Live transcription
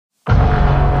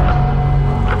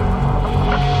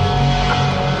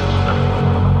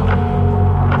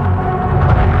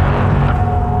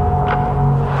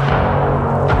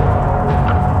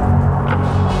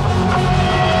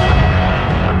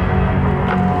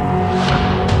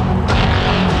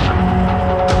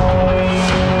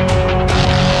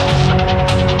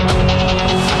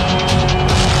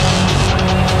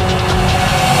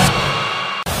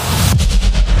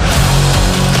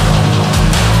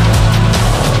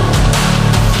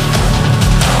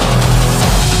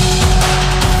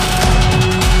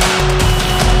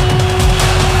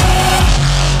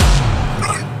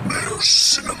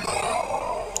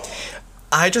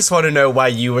I just want to know why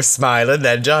you were smiling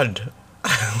then, John.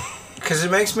 Because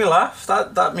it makes me laugh.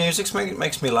 That music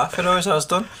makes me laugh. It always has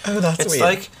done. Oh, that's it's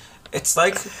weird. It's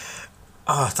like,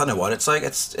 oh, I don't know what it's like.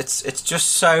 It's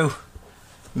just so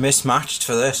mismatched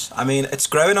for this. I mean, it's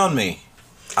growing on me.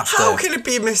 How can it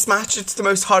be mismatched? It's the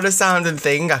most horror sounding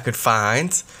thing I could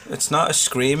find. It's not. A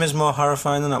scream is more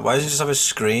horrifying than that. Why doesn't it just have a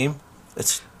scream?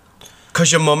 It's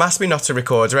because your mum asked me not to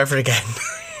record her ever again.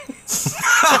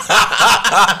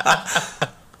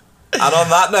 And on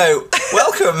that note,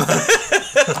 welcome.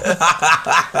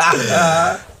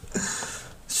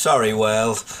 Sorry,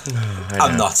 world.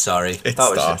 I'm not sorry.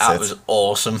 That was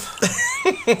awesome.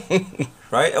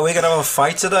 Right, are we going to have a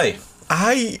fight today?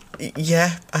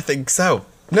 Yeah, I think so.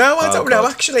 No, I don't know,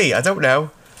 actually. I don't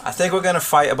know. I think we're going to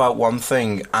fight about one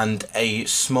thing and a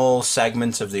small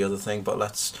segment of the other thing, but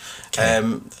let's...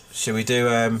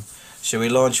 Should we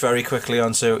launch very quickly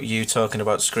onto you talking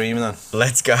about Scream then?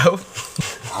 Let's go.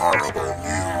 Horrible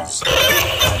news.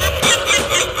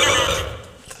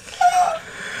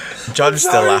 John's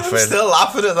still laughing. I'm still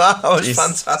laughing at that. That was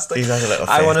fantastic. He's had a little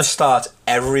fit. I want to start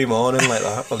every morning like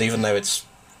that. Well, even though it's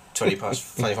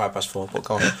 25 past 4, but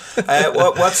go on.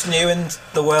 What's new in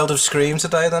the world of Scream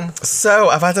today then? So,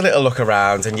 I've had a little look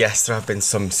around, and yes, there have been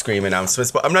some Scream announcements,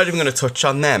 but I'm not even going to touch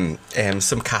on them.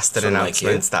 Some casting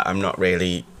announcements that I'm not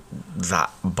really that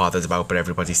bothered about, but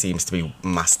everybody seems to be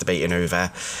masturbating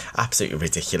over. Absolutely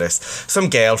ridiculous. Some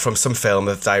girl from some film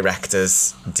that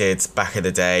directors did back in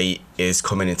the day is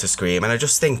coming into Scream, and I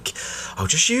just think,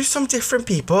 just use some different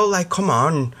people. Like, come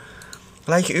on.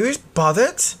 Like, who's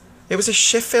bothered? It was a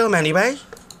shit film anyway.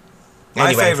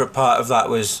 My favourite part of that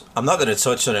was, I'm not going to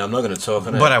touch on it, I'm not going to talk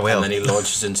on it. But I will. And then he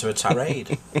launches into a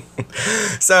tirade.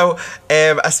 So,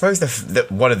 I suppose the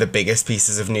one of the biggest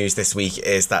pieces of news this week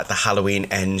is that the Halloween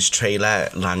Ends trailer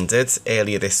landed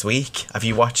earlier this week. Have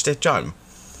you watched it, John?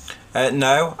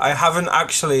 No, I haven't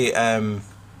actually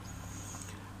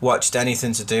watched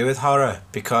anything to do with horror,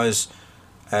 because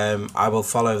I will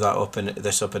follow that up in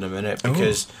a minute,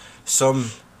 because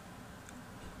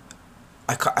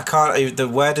I can't. The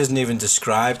word isn't even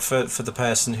described for the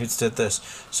person who did this.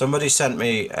 Somebody sent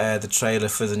me the trailer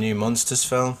for the new Monsters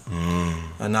film,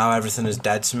 and now everything is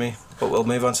dead to me. But we'll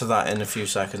move on to that in a few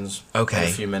seconds. Okay. In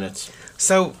a few minutes.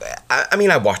 So, I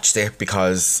mean, I watched it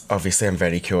because obviously I'm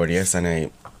very curious, and I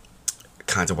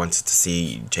kind of wanted to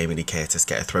see Jamie Lee Curtis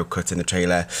get a throat cut in the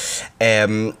trailer.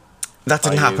 That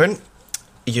didn't happen.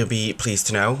 You'll be pleased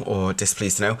to know, or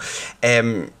displeased to know.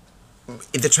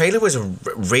 The trailer was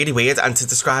really weird, and to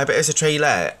describe it as a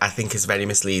trailer, I think, is very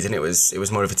misleading. It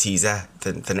was more of a teaser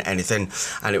than anything,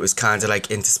 and it was kind of like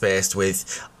interspersed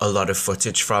with a lot of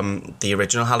footage from the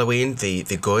original Halloween,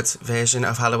 the good version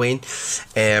of Halloween.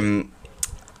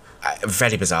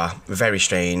 Very bizarre, very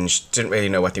strange. Didn't really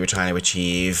know what they were trying to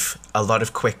achieve. A lot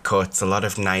of quick cuts, a lot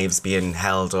of knives being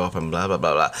held up, and blah blah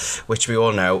blah blah, which we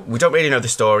all know. We don't really know the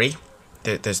story.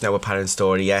 There's no apparent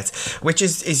story yet, which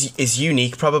is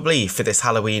unique probably for this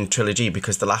Halloween trilogy,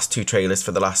 because the last two trailers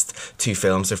for the last two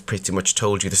films have pretty much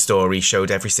told you the story,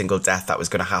 showed every single death that was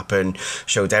going to happen,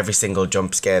 showed every single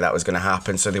jump scare that was going to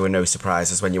happen, so there were no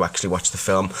surprises when you actually watched the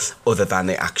film, other than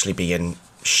it actually being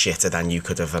shitter than you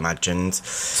could have imagined.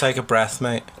 Take a breath,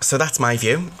 mate. So that's my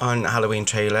view on Halloween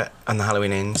trailer, and the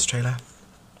Halloween Ends trailer.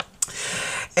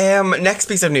 Next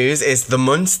piece of news is The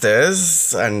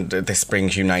Munsters, and this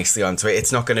brings you nicely onto it.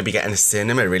 It's not going to be getting a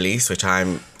cinema release, which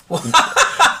I'm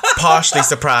partially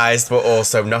surprised, but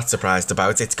also not surprised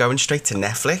about. It's going straight to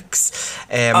Netflix.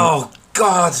 Oh,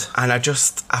 God. And I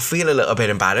feel a little bit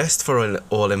embarrassed for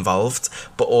all involved,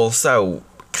 but also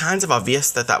kind of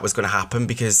obvious that was going to happen,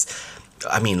 because,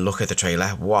 I mean, look at the trailer.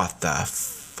 What the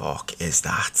fuck is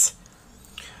that?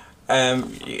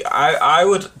 I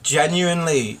would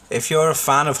genuinely, if you're a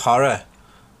fan of horror,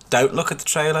 don't look at the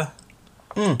trailer,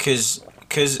 because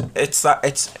it's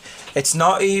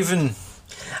not even.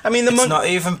 I mean, it's not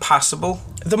even passable.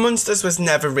 The Munsters was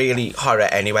never really horror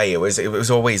anyway. It was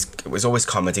always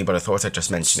comedy, but I thought I'd just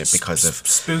mention it because of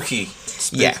spooky.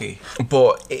 Yeah,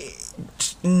 but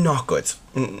not good,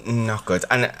 not good.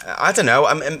 And I don't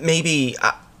know. Maybe.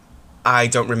 I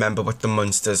don't remember what The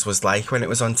Munsters was like when it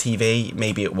was on TV.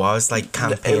 Maybe it was like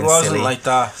campy. It wasn't silly. like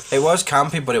that. It was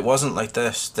campy, but it wasn't like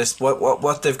this.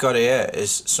 What they've got here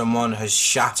is someone has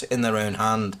shat in their own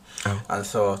hand and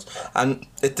thought, and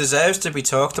it deserves to be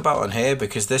talked about on here,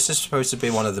 because this is supposed to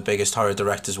be one of the biggest horror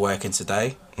directors working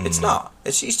today. It's not.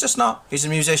 He's just not. He's a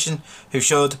musician who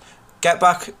should get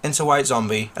back into White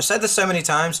Zombie. I've said this so many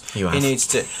times. He needs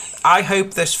to. I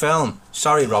hope this film.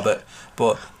 Sorry, Robert.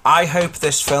 But I hope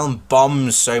this film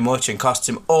bombs so much and costs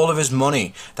him all of his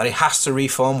money that he has to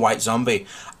reform White Zombie.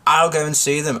 I'll go and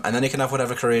see them, and then he can have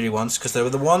whatever career he wants, because they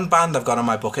were the one band I've got on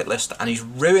my bucket list, and he's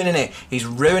ruining it. He's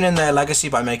ruining their legacy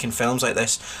by making films like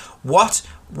this. What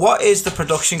is the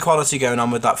production quality going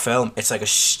on with that film? It's like a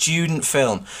student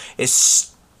film. His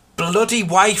bloody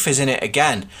wife is in it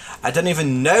again. I don't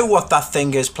even know what that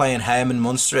thing is playing Herman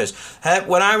Munster is.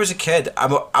 When I was a kid,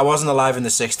 I wasn't alive in the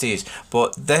 60s,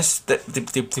 but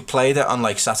they played it on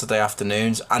like Saturday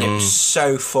afternoons, and it was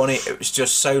so funny. It was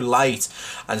just so light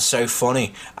and so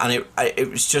funny, and it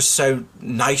was just so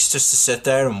nice just to sit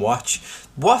there and watch.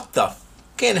 What the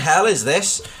fucking hell is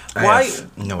this? I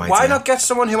have no idea. Why not get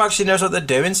someone who actually knows what they're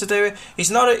doing to do it?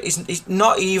 He's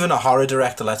not even a horror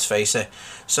director, let's face it.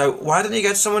 So why don't you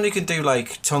get someone who can do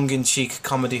like tongue-in-cheek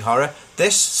comedy horror?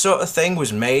 This sort of thing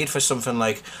was made for something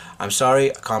like, I'm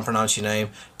sorry, I can't pronounce your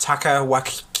name, Taka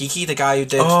Waikiki, the guy who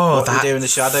did What We Do in the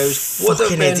Shadows. Would have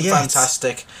been idiot.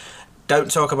 Fantastic. Don't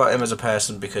talk about him as a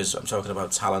person, because I'm talking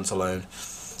about talent alone.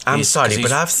 I'm sorry,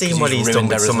 but I've seen what he's done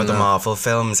with some of the Marvel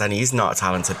films, and he's not a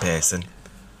talented person.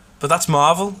 But that's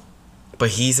Marvel.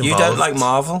 But he's involved. You don't like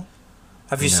Marvel?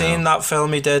 Have you seen that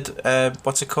film he did?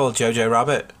 What's it called? Jojo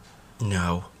Rabbit?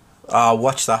 No. Oh,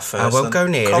 watch that first. I won't go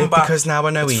near it, because now I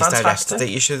know he's fantastic. directed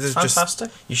it.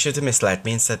 You should have misled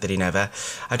me and said that he never.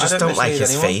 I just don't like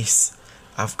his face.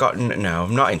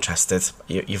 I'm not interested.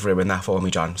 You've ruined that for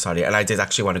me, John. Sorry. And I did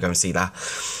actually want to go and see that,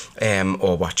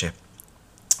 or watch it.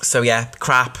 So yeah,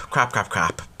 crap.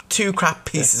 2 crap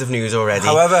pieces of news already.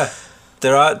 However,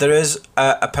 there is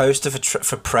a poster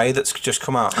for Prey that's just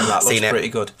come out, and that looks pretty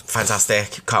good.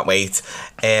 Fantastic, can't wait.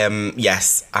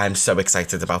 Yes, I'm so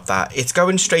excited about that. It's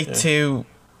going straight to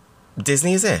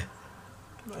Disney, is it?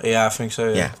 Yeah, I think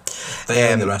so. Yeah.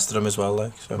 They own the rest of them as well,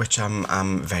 like. So. Which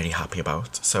I'm very happy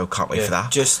about. So can't wait for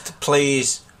that. Just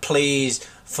please,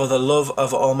 for the love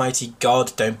of Almighty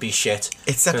God, don't be shit.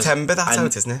 It's September. That's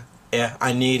out, isn't it? Yeah,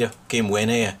 I need a game win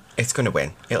here. It's gonna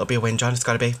win. It'll be a win, John. It's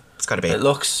gotta be. It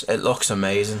looks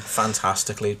amazing,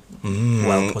 fantastically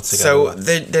well put together. So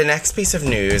the next piece of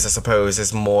news, I suppose,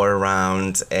 is more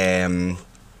around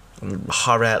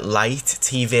horror light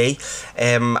TV.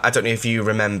 I don't know if you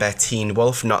remember Teen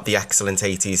Wolf, not the excellent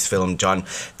 80s film, John,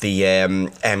 the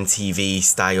MTV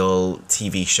style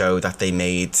TV show that they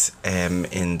made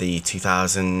in the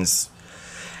 2000s.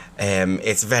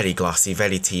 It's very glossy,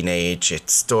 very teenage.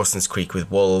 It's Dawson's Creek with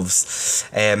wolves.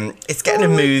 It's getting a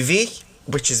movie,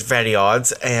 which is very odd,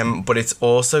 but it's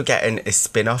also getting a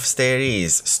spin-off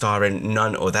series starring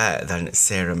none other than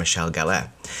Sarah Michelle Gellar,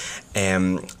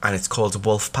 and it's called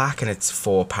Wolfpack, and it's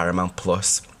for Paramount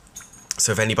Plus.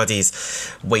 So if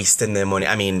anybody's wasting their money,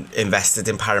 invested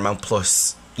in Paramount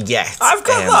Plus yet, I've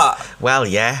got that. Well,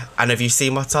 yeah. And have you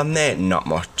seen what's on there? Not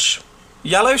much.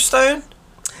 Yellowstone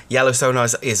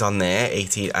is on there,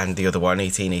 18, and the other one,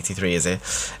 1883, is it?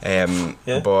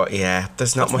 But yeah,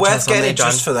 there's not much else on there,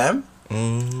 John. Just for them.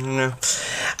 No.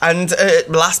 And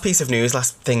last piece of news,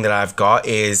 last thing that I've got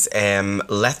is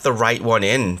Let the Right One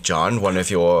In, John, one of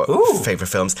your favourite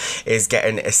films, is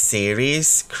getting a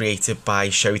series created by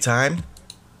Showtime.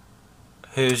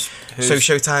 Who's So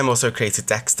Showtime also created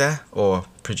Dexter, or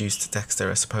produced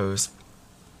Dexter, I suppose.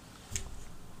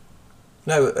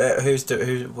 No, who's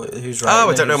writing? Oh,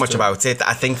 I don't know much about it.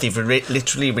 I think they've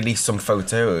literally released some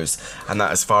photos, and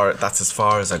that's as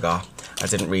far as I got. I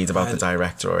didn't read about the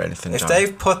director or anything. If John.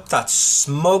 they've put that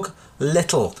smug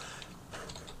little,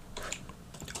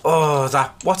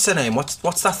 what's her name? What's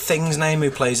that thing's name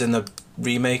who plays in the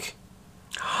remake?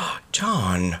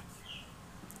 John.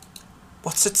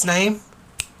 What's its name?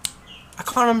 I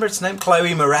can't remember its name.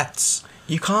 Chloe Moretz.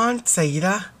 You can't say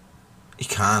that. You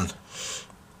can.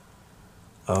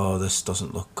 Oh, this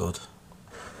doesn't look good.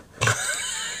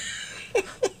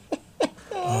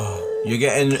 You're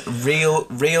getting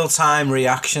real time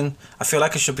reaction. I feel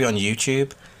like I should be on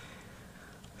YouTube.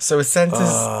 So it centres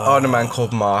on a man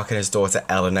called Mark and his daughter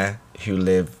Eleanor,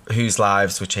 whose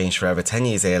lives were changed forever 10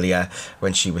 years earlier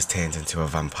when she was turned into a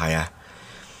vampire.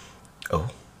 Oh,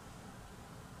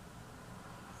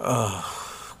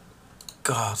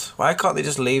 God, why can't they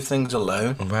just leave things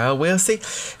alone? Well, we'll see.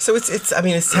 So it's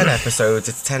 10 episodes,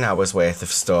 it's 10 hours worth of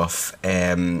stuff.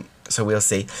 So we'll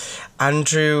see.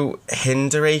 Andrew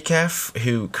Hinderaker,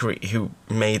 who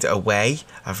made Away,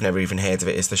 I've never even heard of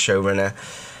it, is the showrunner.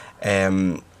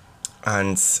 And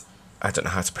I don't know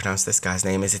how to pronounce this guy's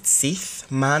name. Is it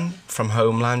Seth Mann from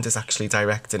Homeland is actually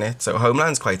directing it? So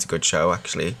Homeland's quite a good show,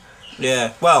 actually.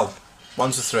 Yeah, well,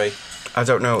 1 to 3. I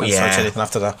don't know. Can't search anything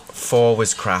after that. 4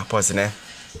 was crap, wasn't it?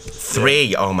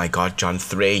 3. Oh my God, John,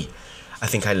 3. I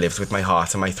think I lived with my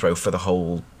heart in my throat for the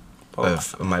whole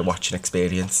of my watching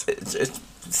experience.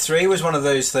 3 was one of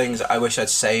those things. I wish I'd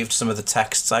saved some of the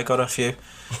texts I got off you,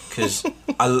 because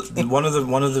one of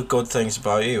the good things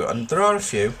about you, and there are a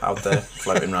few out there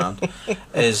floating around,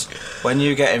 is when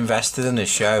you get invested in a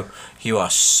show, you are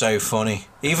so funny.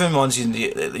 Even ones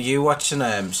you watching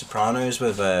Sopranos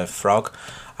with Frog,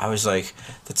 I was like,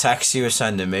 the texts you were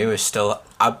sending me were still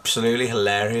absolutely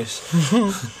hilarious.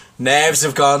 Nerves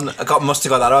have gone. Must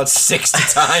have got that out 60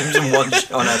 times in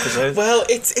one episode. Well,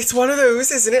 it's one of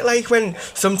those, isn't it? Like when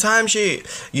sometimes you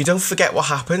don't forget what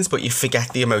happens, but you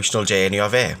forget the emotional journey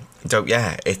of it. Don't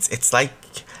yeah. It's like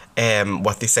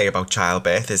what they say about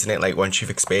childbirth, isn't it? Like once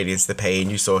you've experienced the pain,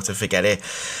 you sort of forget it.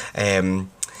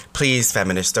 Please,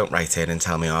 feminists, don't write in and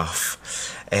tell me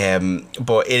off.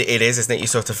 But it is, isn't it? You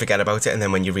sort of forget about it, and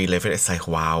then when you relive it, it's like,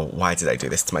 wow, why did I do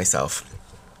this to myself?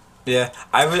 Yeah,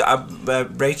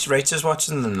 Rachel's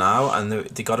watching them now, and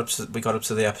we got up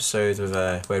to the episode with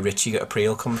where Richie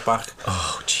April comes back.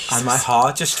 Oh, Jesus. And my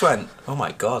heart just went, oh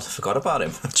my God, I forgot about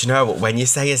him. Do you know, when you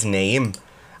say his name,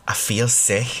 I feel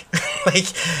sick.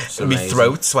 Like, my amazing.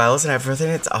 throat swells and everything.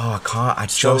 It's, I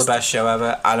can't. Still the best show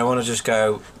ever. And I want to just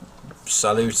go,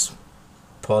 salute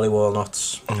Paulie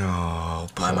Walnuts. Oh,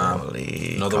 my man.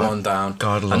 Another one down.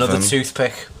 God love Another him.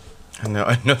 toothpick.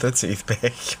 Another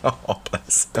toothpick. Oh,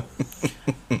 bless him.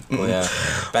 Well, yeah,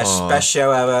 best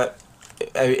show ever.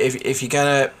 If you're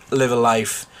gonna live a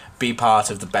life, be part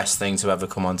of the best thing to ever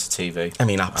come onto TV. I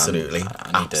mean, absolutely,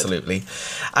 and absolutely.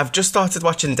 I've just started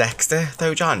watching Dexter,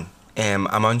 though, John.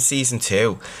 I'm on season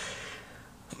 2.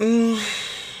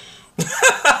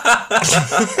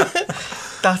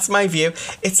 That's my view.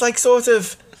 It's like sort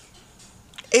of,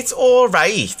 it's all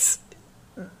right.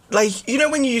 Like, you know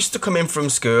when you used to come in from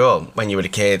school when you were a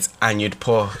kid and you'd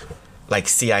put like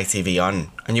CITV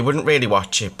on and you wouldn't really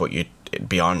watch it, but it'd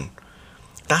be on.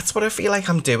 That's what I feel like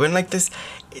I'm doing. Like this,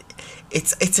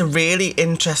 it's a really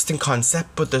interesting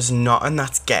concept, but there's nothing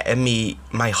that's getting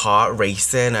my heart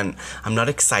racing, and I'm not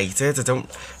excited.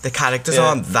 The characters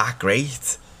aren't that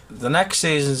great. The next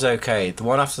season's okay. The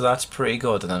one after that's pretty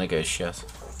good, and then it goes shit.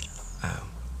 Oh.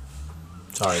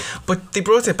 Sorry. But they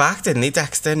brought it back, didn't they?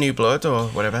 Dexter, New Blood, or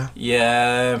whatever.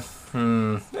 Yeah.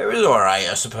 It was alright,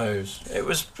 I suppose. It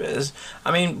was.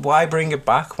 I mean, why bring it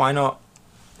back? Why not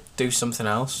do something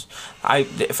else?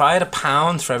 If I had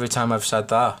 £1 for every time I've said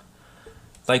that,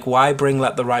 like, why bring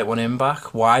Let the Right One In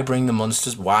back? Why bring the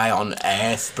Munsters? Why on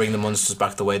earth bring the Munsters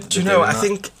back the way that they're doing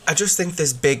that? I just think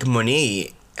there's big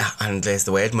money, and there's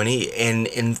the word money,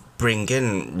 in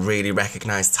bringing really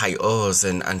recognised titles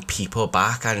and people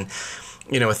back. And,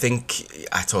 you know, I think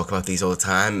I talk about these all the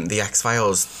time. The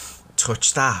X-Files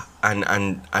touched that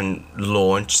and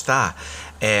launched that.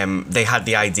 They had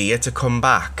the idea to come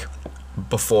back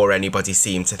before anybody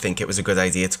seemed to think it was a good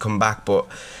idea to come back, but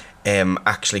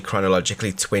actually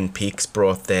chronologically Twin Peaks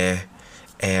brought their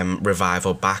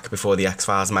revival back before the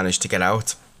X-Files managed to get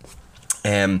out.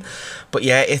 But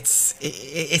yeah,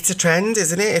 it's a trend,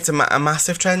 isn't it? It's a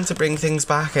massive trend to bring things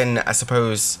back, and I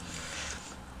suppose,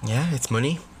 yeah, it's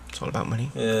money. It's all about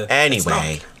money. Yeah.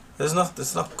 Anyway,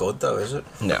 it's not good though, is it?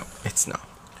 No, it's not.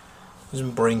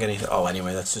 Doesn't bring anything. Oh,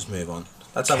 anyway, let's just move on.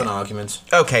 Let's have an argument.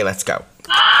 Okay, let's go.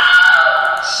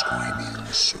 Streaming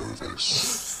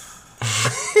service.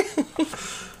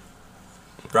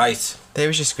 Right. There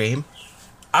was your scream.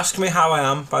 Ask me how I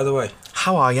am, by the way.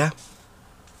 How are you?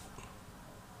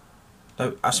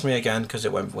 No, ask me again, because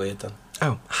it went weird then.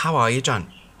 Oh, how are you,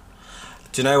 John?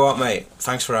 Do you know what, mate?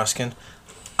 Thanks for asking.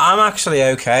 I'm actually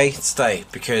okay today,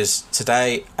 because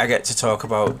today I get to talk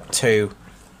about 2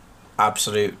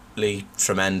 absolutely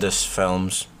tremendous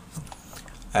films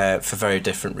for very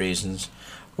different reasons.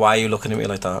 Why are you looking at me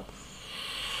like that?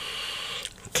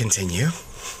 Continue.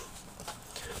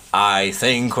 I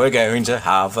think we're going to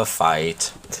have a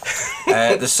fight.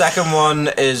 The second one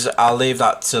is, I'll leave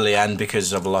that till the end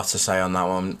because I have a lot to say on that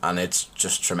one, and it's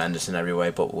just tremendous in every way,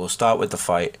 but we'll start with the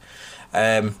fight.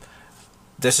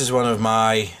 This is one of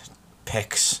my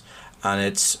picks, and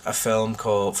it's a film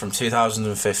called, from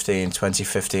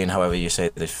 2015, however you say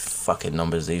the fucking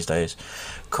numbers these days,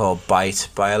 called Bite,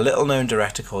 by a little known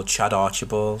director called Chad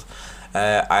Archibald.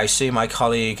 I see my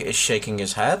colleague is shaking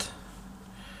his head.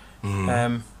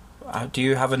 Do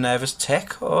you have a nervous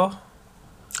tick, or?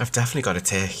 I've definitely got a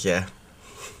tick, yeah.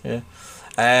 Yeah.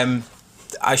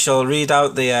 I shall read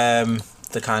out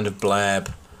the kind of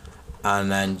blurb,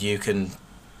 and then you can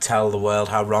tell the world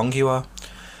how wrong you are.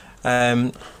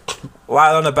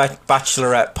 While on a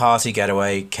bachelorette party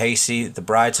getaway, Casey, the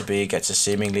bride-to-be, gets a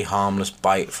seemingly harmless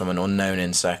bite from an unknown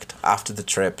insect. After the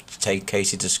trip,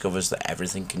 Casey discovers that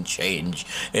everything can change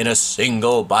in a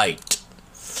single bite.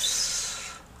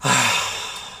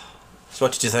 So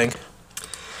what did you think?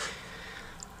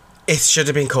 It should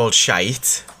have been called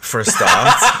Shite for a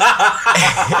start.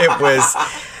 It was,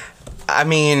 I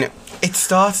mean, it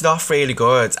started off really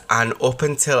good, and up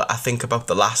until I think about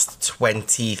the last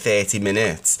 20, 30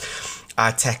 minutes,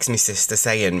 I text my sister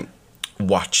saying,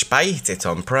 watch Bite, it's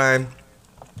on Prime.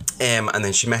 And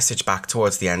then she messaged back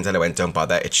towards the end and I went, don't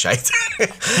bother, it's shite. So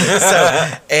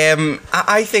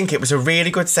I think it was a really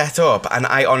good setup, and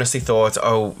I honestly thought,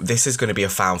 oh, this is going to be a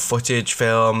found footage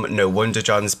film. No wonder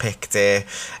John's picked it.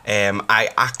 I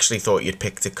actually thought you'd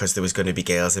picked it because there was going to be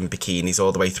girls in bikinis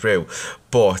all the way through,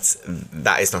 but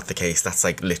that is not the case. That's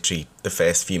like literally the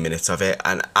first few minutes of it,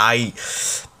 and I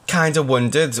kind of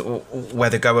wondered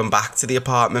whether going back to the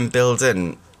apartment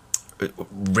building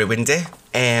ruined it.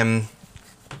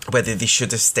 Whether they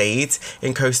should have stayed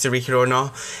in Costa Rica or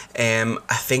not.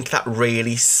 I think that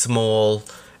really small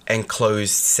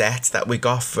enclosed set that we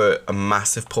got for a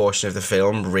massive portion of the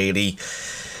film really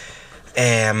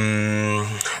I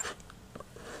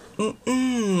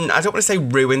don't want to say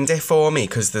ruined it for me,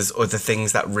 because there's other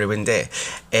things that ruined it,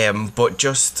 but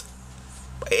just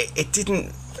it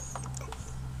didn't.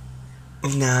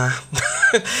 Nah.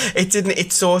 It didn't.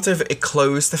 It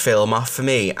closed the film off for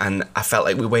me, and I felt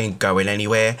like we weren't going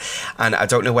anywhere. And I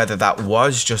don't know whether that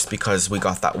was just because we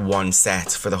got that one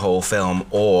set for the whole film,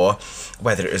 or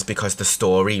whether it was because the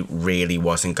story really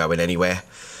wasn't going anywhere.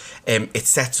 It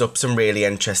sets up some really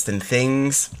interesting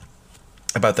things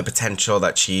about the potential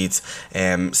that she'd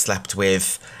slept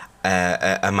with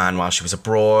a man while she was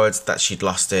abroad, that she'd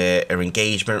lost her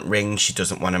engagement ring, she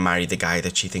doesn't want to marry the guy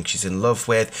that she thinks she's in love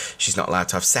with, she's not allowed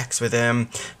to have sex with him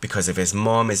because of his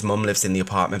mum lives in the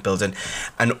apartment building,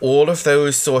 and all of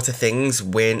those sort of things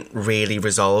weren't really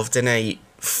resolved in a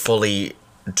fully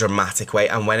dramatic way.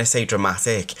 And when I say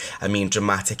dramatic, I mean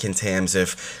dramatic in terms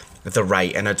of the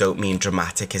right, and I don't mean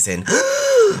dramatic as in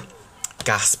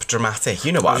gasp dramatic,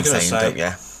 you know what I'm saying, don't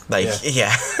you? Like,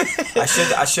 yeah.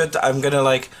 I'm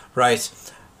gonna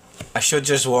I should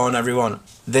just warn everyone,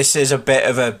 this is a bit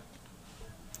of a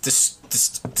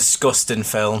disgusting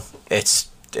film. It's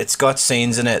got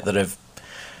scenes in it that have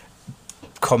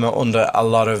come under a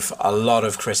lot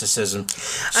of criticism.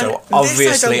 So and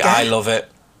obviously I love it.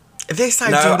 This I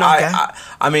do not get.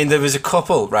 I mean, there was a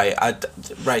couple, right?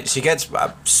 She gets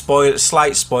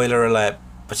slight spoiler alert,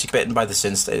 but she's bitten by this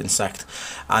insect,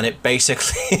 and it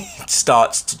basically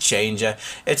starts to change her.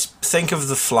 Think of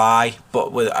The Fly,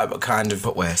 but with a kind of...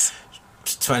 But worse.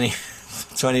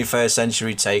 21st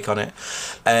century take on it.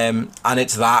 And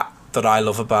it's that I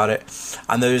love about it.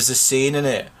 And there's a scene in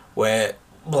it where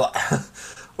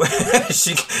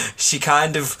she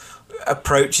kind of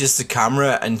approaches the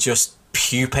camera and just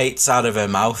pupates out of her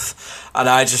mouth. And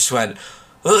I just went...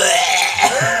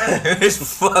 It was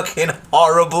fucking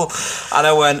horrible, and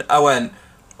I went,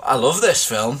 I love this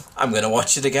film, I'm gonna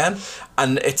watch it again.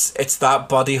 And it's that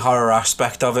body horror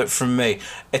aspect of it from me.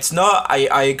 It's not,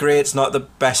 I agree, it's not the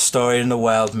best story in the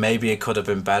world, maybe it could have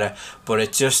been better, but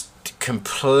it just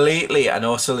completely and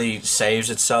utterly saves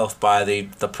itself by the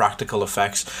practical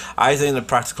effects. I think the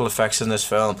practical effects in this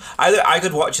film, I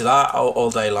could watch that all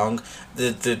day long.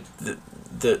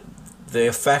 The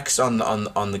effects on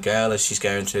the girl as she's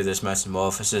going through this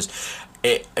metamorphosis,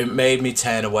 it made me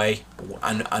turn away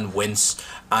and wince.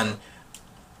 And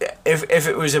if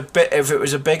it was a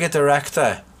bigger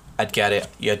director, I'd get it.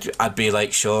 I'd be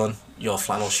like, Sean, your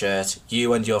flannel shirt,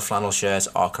 you and your flannel shirt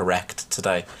are correct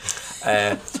today.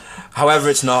 However,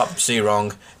 it's not. See,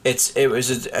 wrong. It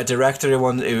was a director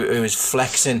who was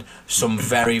flexing some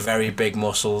very, very big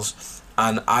muscles.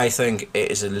 And I think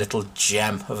it is a little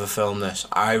gem of a film, this.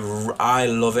 I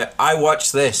love it. I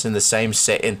watched this in the same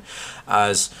sitting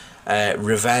as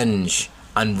Revenge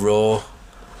and Raw.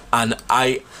 And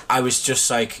I was just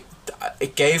like,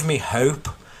 it gave me hope.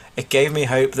 It gave me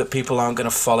hope that people aren't going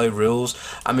to follow rules.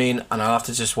 I mean, and I'd have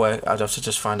to just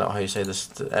find out how you say this.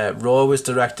 Raw was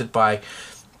directed by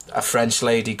a French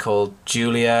lady called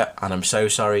Julia, and I'm so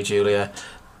sorry, Julia,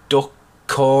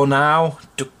 Ducournau.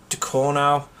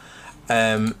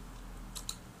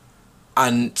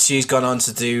 And she's gone on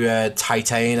to do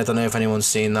Titan. I don't know if anyone's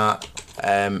seen that.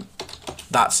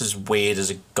 That's as weird as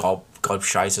a gob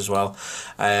shite as well.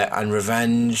 And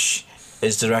Revenge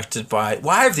is directed by...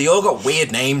 Why have they all got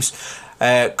weird names?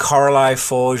 Coralie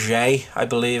Forget, I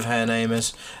believe her name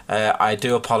is. I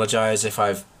do apologise if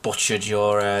I've butchered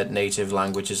your native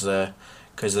languages there,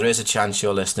 because there is a chance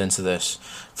you're listening to this.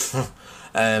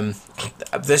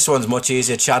 This one's much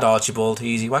easier. Chad Archibald,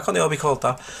 easy. Why can't they all be called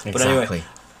that? Exactly. But anyway,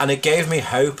 and it gave me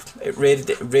hope. It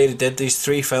really did. These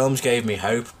three films gave me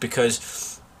hope,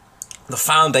 because the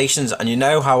foundations, and you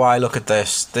know how I look at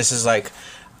this. This is like,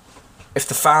 if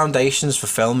the foundations for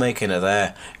filmmaking are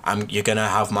there, you're gonna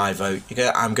have my vote.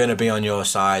 I'm gonna be on your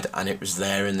side, and it was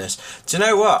there in this. Do you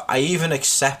know what? I even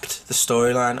accept the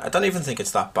storyline. I don't even think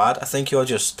it's that bad. I think you're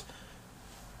just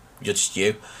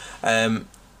you. No,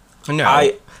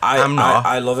 I'm not.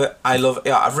 I love it.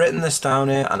 Yeah, I've written this down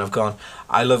here, and I've gone.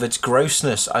 I love its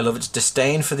grossness. I love its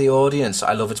disdain for the audience.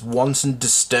 I love its wanton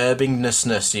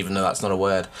disturbingness, even though that's not a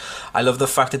word. I love the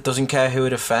fact it doesn't care who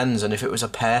it offends, and if it was a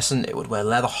person, it would wear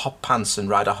leather hot pants and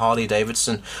ride a Harley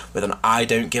Davidson with an I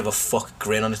don't give a fuck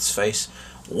grin on its face.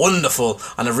 Wonderful.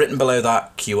 And I've written below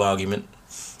that, cue argument.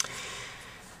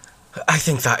 I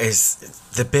think that is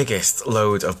the biggest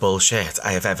load of bullshit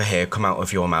I have ever heard come out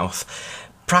of your mouth.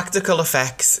 Practical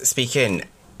effects speaking,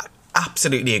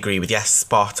 absolutely agree with, yes,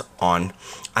 spot on,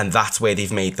 and that's where they've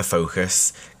made the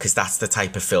focus, because that's the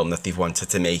type of film that they've wanted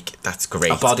to make. That's great.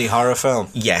 A body horror film.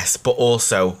 Yes, but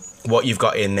also what you've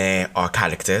got in there are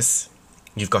characters.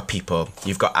 You've got people,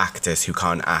 you've got actors who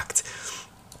can't act.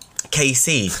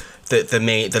 Casey,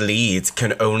 the lead,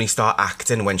 can only start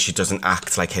acting when she doesn't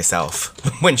act like herself.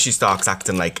 When she starts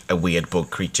acting like a weird bug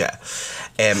creature.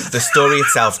 The story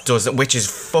itself doesn't, which is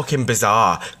fucking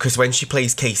bizarre, because when she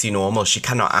plays Casey normal, she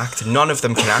cannot act. None of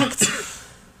them can act.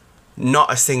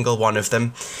 Not a single one of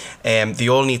them. They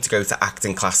all need to go to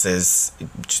acting classes.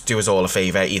 Just do us all a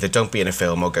favour. Either don't be in a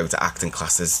film or go to acting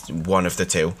classes. One of the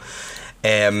two.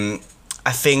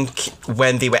 I think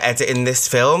when they were editing this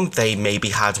film, they maybe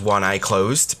had one eye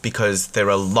closed, because there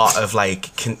are a lot of like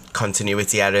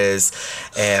continuity errors.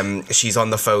 She's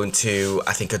on the phone to,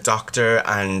 I think, a doctor,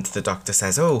 and the doctor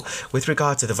says, oh, with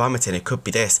regard to the vomiting, it could be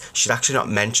this. She'd actually not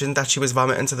mentioned that she was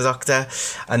vomiting to the doctor.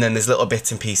 And then there's little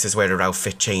bits and pieces where her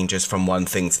outfit changes from one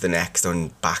thing to the next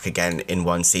and back again in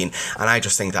one scene. And I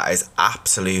just think that is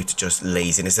absolute just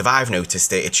laziness. If I've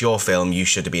noticed it, it's your film, you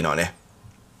should have been on it.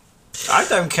 I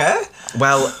don't care.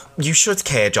 Well, you should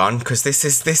care, John, because this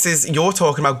is you're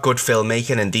talking about good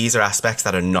filmmaking, and these are aspects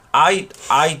that are not.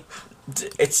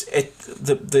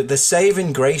 The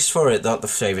saving grace for it, not the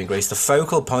saving grace. The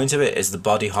focal point of it is the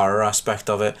body horror aspect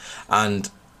of it, and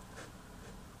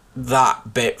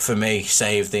that bit for me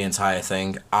saved the entire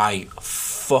thing. I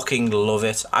fucking love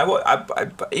it.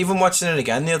 I even watching it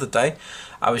again the other day,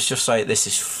 I was just like, this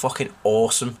is fucking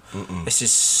awesome. This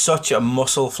is such a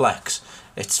muscle flex.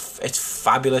 It's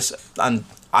fabulous, and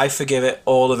I forgive it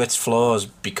all of its flaws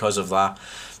because of that.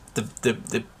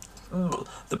 The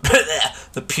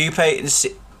pupating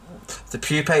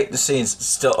scenes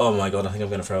still. Oh my god! I think I'm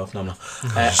gonna throw up. No, I'm not.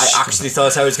 I actually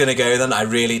thought I was gonna go. Then I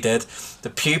really did. The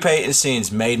pupating scenes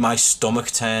made my stomach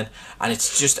turn, and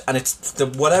it's the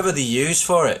whatever they use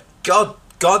for it.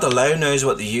 God alone knows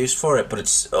what they use for it, but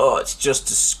it's just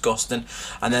disgusting.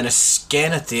 And then a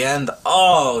skin at the end.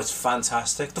 Oh, it's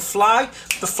fantastic. The Fly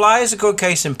is a good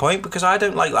case in point, because I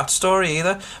don't like that story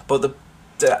either. But the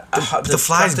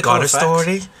Fly's got a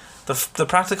story. The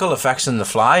practical effects in The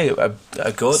Fly are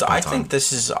good. I think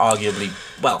this is arguably,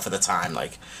 well, for the time,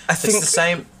 like, it's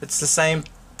the same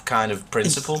kind of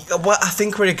principle. Well, I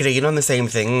think we're agreeing on the same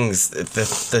things.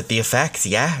 The effects,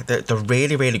 yeah, they're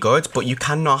really, really good, but you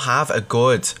cannot have a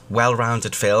good,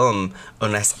 well-rounded film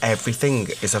unless everything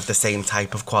is of the same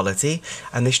type of quality,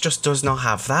 and this just does not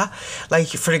have that. Like,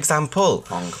 for example,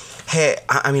 her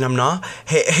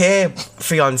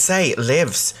fiance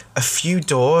lives a few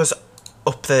doors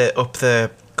up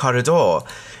the corridor,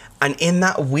 and in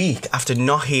that week, after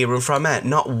not hearing from her,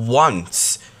 not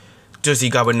once does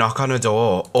he go and knock on a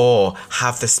door or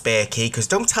have the spare key. Because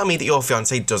don't tell me that your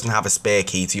fiancé doesn't have a spare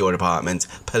key to your apartment,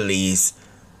 please.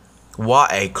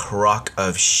 What a crock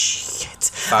of shit.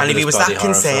 Fabulous. And if he was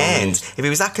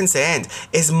that concerned,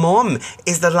 his mum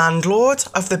is the landlord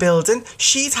of the building.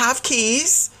 She'd have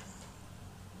keys.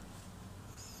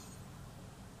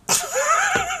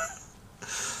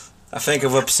 I think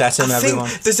I've upset him, everyone.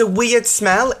 There's a weird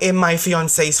smell in my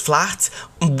fiance's flat.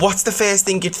 What's the first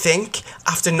thing you'd think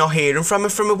after not hearing from her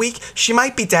from a week? She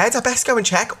might be dead. I best go and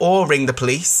check or ring the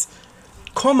police.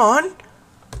 Come on.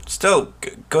 Still,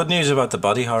 good news about the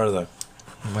body horror, though.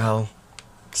 Well,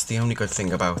 it's the only good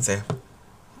thing about it.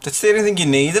 It's the only thing you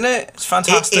need in it. It's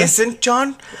fantastic. It isn't,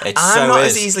 John. I'm not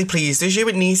as easily pleased as you.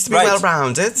 It needs to be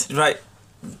well-rounded.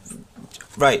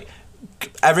 Right.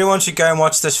 Everyone should go and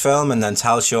watch this film and then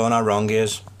tell Sean how wrong he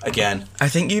is. Again. I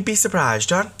think you'd be surprised,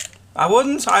 John. I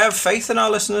wouldn't. I have faith in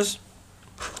our listeners.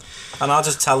 And I'll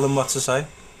just tell them what to say.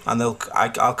 And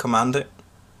I'll command it.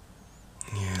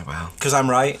 Yeah, well. Because I'm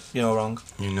right, you're wrong.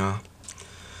 You know.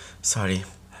 Sorry.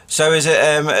 So is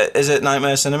it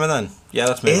Nightmare Cinema then? Yeah,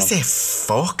 that's me. Is it?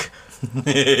 Fuck.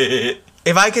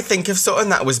 If I could think of something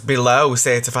that was below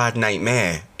Certified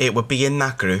Nightmare, it would be in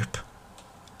that group.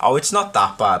 Oh, it's not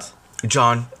that bad.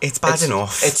 John, it's bad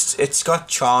enough. It's got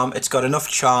charm. It's got enough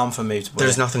charm for me to.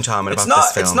 There's nothing charming about not,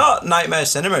 this film. It's not Nightmare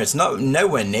Cinema. It's not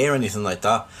nowhere near anything like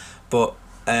that. But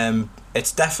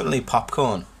it's definitely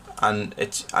popcorn, and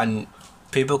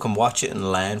people can watch it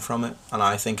and learn from it. And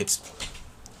I think it's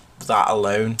that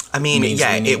alone. I mean, means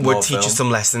yeah, we need it would more teach you film. some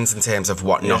lessons in terms of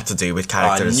what not to do with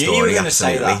character and I knew story. you were going to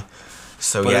say Absolutely. that.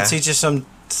 So But yeah, it teaches some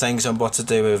things on what to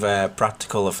do with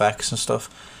practical effects and stuff.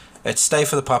 It's stay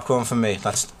for the popcorn for me.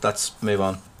 Let's move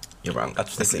on. you're wrong.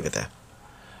 That's Let's leave it there.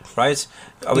 Right?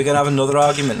 Are we going to have another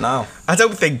argument now? I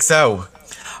don't think so.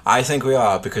 I think we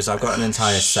are, because I've got an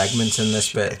entire segment in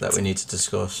this bit that we need to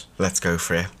discuss. Let's go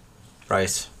for it.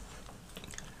 Right.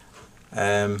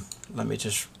 Let me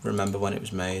just remember when it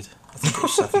was made. I think it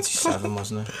was 77,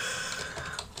 wasn't it?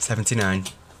 79.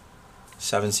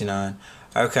 79.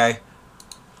 Okay.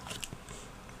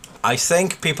 I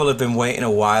think people have been waiting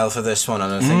a while for this one,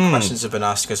 and I think questions have been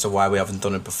asked as to why we haven't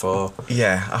done it before.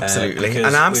 Yeah, absolutely. because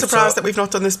And I'm we've surprised that we've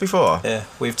not done this before. Yeah,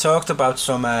 we've talked about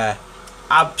some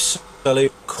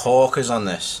absolute corkers on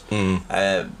this.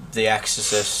 The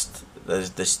Exorcist.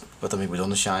 There's this. I don't think we've done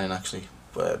The Shining actually.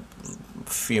 A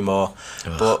few more.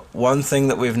 Ugh. But one thing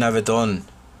that we've never done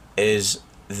is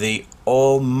the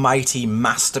almighty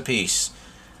masterpiece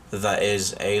that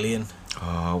is Alien.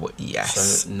 Oh,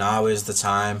 yes. So now is the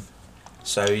time.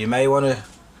 So you may want to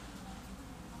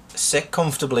sit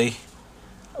comfortably.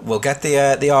 We'll get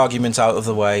the argument out of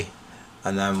the way,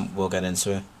 and then we'll get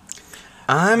into it.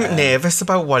 I'm nervous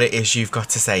about what it is you've got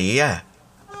to say here.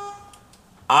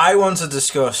 I want to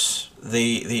discuss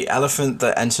the elephant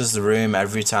that enters the room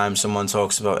every time someone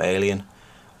talks about Alien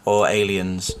or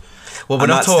Aliens. Well, we're And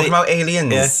not that's talking about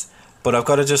aliens. Yeah, but I've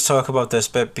got to just talk about this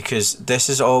bit because this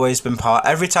has always been part.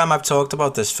 Every time I've talked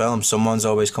about this film, someone's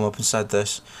always come up and said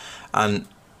this, and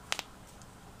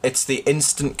it's the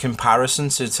instant comparison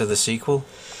to the sequel.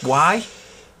 Why?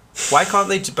 Why can't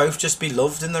they both just be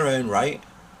loved in their own right?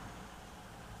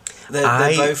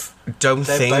 They're both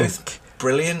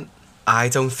brilliant. I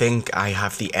don't think I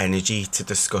have the energy to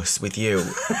discuss with you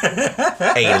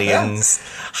Aliens.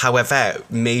 However,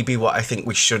 maybe what I think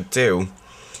we should do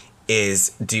is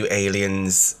do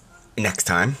Aliens next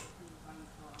time,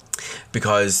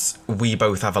 because we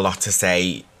both have a lot to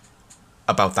say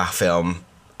about that film. Yeah,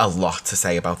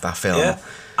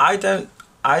 I don't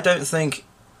think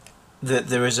that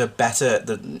there is a better,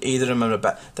 that either of them are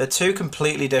better. They're two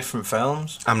completely different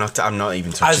films. I'm not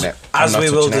even touching it. As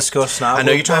we will discuss now. I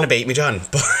know you're trying to bait me, John,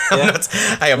 but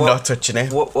I am not touching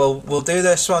it. We'll do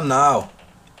this one now,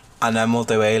 and then we'll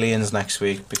do Aliens next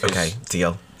week. Because Okay,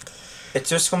 deal. it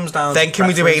just comes down Then to can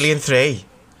we do preference. Alien 3?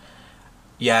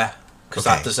 Yeah, because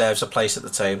Okay. that deserves a place at the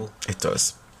table. It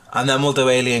does. And then we'll do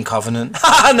Alien Covenant.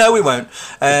 No, we won't.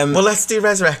 Well, let's do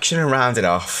Resurrection and round it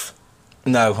off.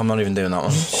 No, I'm not even doing that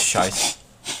one. Shite.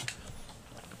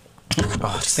 Oh,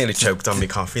 I just nearly choked on my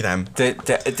coffee then.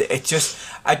 It just,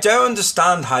 I don't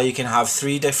understand how you can have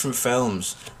three different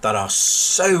films that are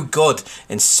so good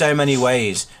in so many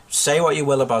ways. Say what you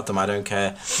will about them, I don't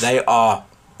care. They are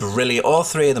brilliant. All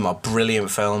three of them are brilliant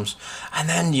films. And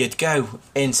then you'd go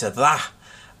into that.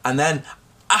 And then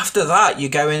after that, you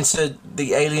go into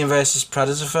the Alien versus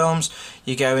Predator films.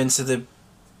 You go into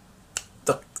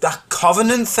that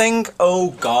Covenant thing. Oh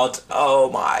God.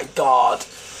 Oh my God.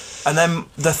 And then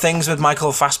the things with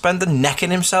Michael Fassbender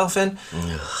necking himself in.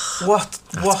 What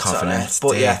on Covenant. earth?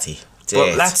 But Dirty.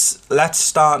 But let's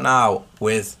start now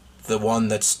with the one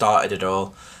that started it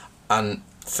all, and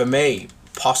for me,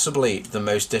 possibly the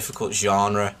most difficult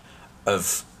genre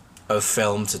of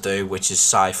film to do, which is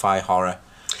sci-fi horror.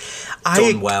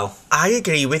 Done well. I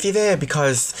agree with you there,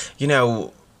 because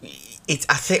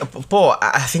I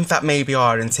think that may be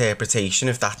our interpretation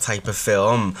of that type of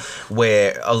film,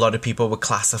 where a lot of people would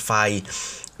classify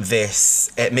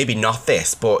this, maybe not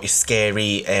this, but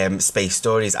scary space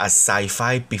stories as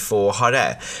sci-fi before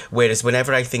horror. Whereas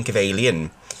whenever I think of Alien,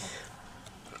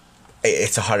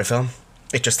 it's a horror film.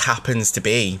 It just happens to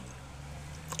be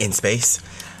in space.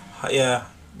 Yeah.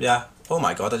 Oh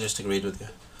my God, I just agreed with you.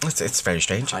 It's very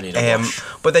strange. I need a wash.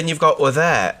 But then you've got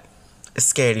other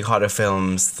scary horror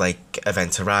films like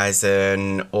Event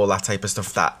Horizon, all that type of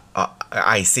stuff that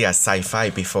I see as sci-fi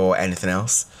before anything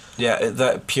else. Yeah,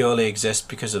 that purely exists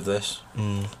because of this.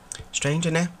 Strange,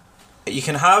 isn't it? You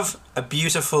can have a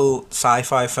beautiful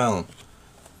sci-fi film,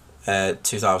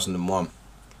 2001,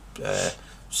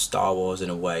 Star Wars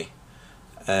in a way.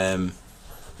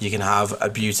 You can have a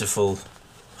beautiful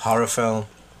horror film.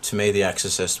 To me, The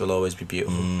Exorcist will always be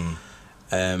beautiful.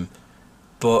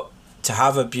 But to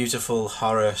have a beautiful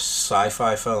horror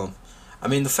sci-fi film, I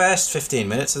mean, the first 15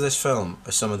 minutes of this film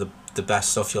are some of the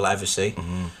best stuff you'll ever see.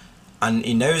 and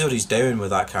he knows what he's doing with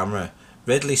that camera.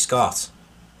 Ridley Scott,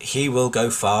 he will go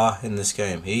far in this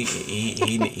game.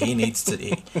 He needs to.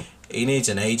 He needs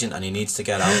an agent, and he needs to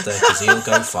get out there because he'll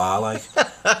go far. Like,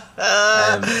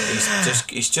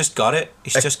 he's just got it.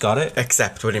 He's just got it.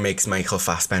 Except when he makes Michael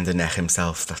Fassbender neck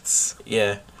himself. That's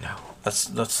no. That's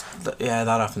that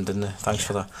happened, didn't it? Thanks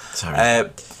for that. Sorry.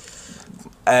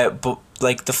 But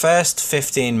like the first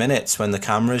 15 minutes when the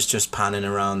camera's just panning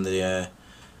around the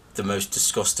most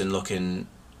disgusting looking,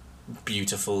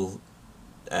 beautiful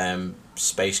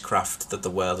spacecraft that the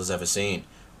world has ever seen.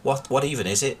 What even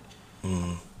is it?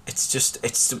 It's just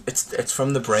it's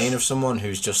from the brain of someone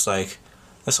who's just like,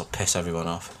 this will piss everyone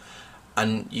off.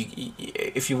 And you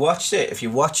if you watch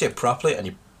it properly and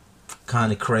you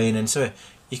kind of crane into it,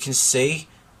 you can see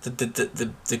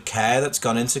the care that's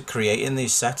gone into creating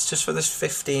these sets just for this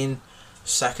 15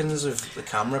 seconds of the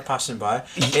camera passing by.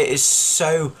 It is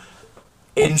so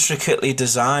intricately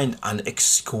designed and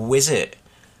exquisite.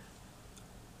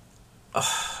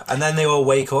 And then they all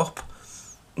wake up.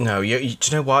 No, do you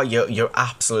know what? You're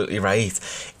absolutely right.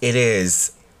 It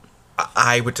is.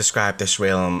 I would describe this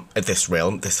film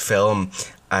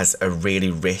as a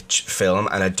really rich film,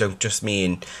 and I don't just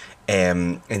mean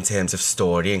in terms of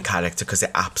story and character, because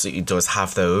it absolutely does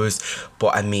have those,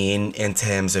 but I mean in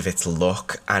terms of its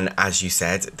look, and as you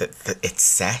said, that its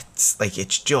sets, like,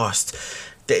 it's just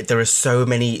there are so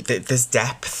many. There's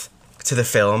depth to the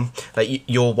film. Like,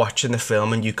 you're watching the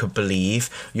film and you could believe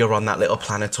you're on that little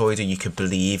planetoid, or you could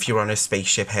believe you're on a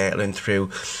spaceship hurtling through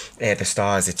the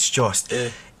stars. It's just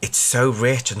it's so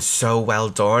rich and so well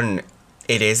done.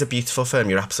 It is a beautiful film.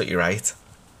 You're absolutely right.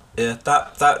 Yeah,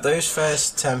 that those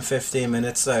first 10-15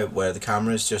 minutes though, where the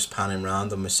camera's just panning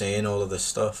around and we're seeing all of this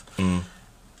stuff,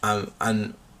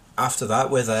 and after that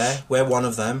we're one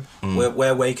of them.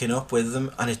 We're waking up with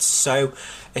them, and it's so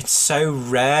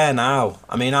rare now.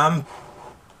 I mean, I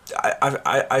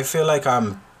feel like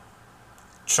I'm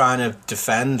trying to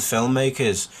defend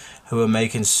filmmakers who are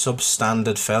making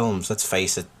substandard films. Let's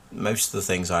face it, most of the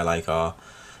things I like are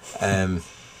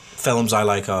films I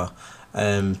like are,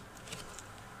 and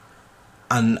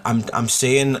I'm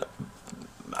seeing,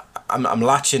 I'm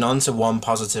latching on to one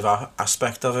positive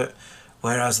aspect of it,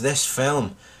 whereas this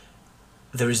film,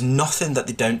 there is nothing that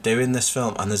they don't do in this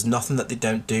film, and there's nothing that they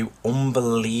don't do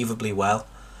unbelievably well.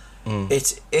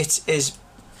 It is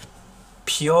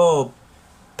pure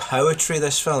poetry,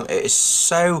 this film. It is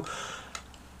so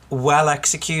well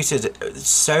executed,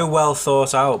 so well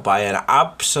thought out by an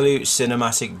absolute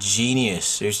cinematic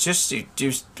genius who's just who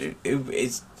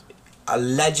is a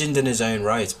legend in his own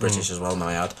right, British as well, may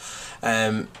I add.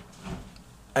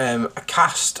 A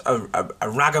cast, a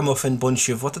ragamuffin bunch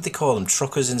of, what did they call them?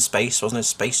 Truckers in space, wasn't it?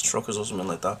 Space truckers or something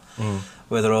like that.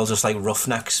 Where they're all just like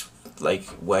roughnecks, like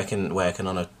working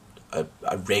on a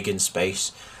rig in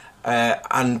space,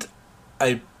 and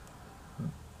a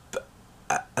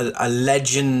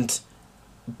legend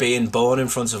being born in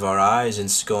front of our eyes in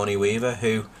Sigourney Weaver,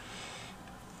 who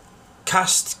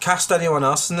cast anyone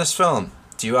else in this film.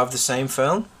 Do you have the same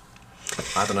film?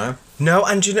 I don't know. No,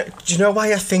 and do you know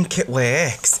why I think it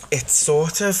works? It's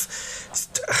sort of,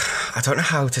 I don't know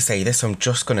how to say this, so I'm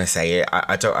just gonna say it.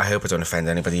 I hope I don't offend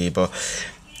anybody, but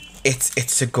it's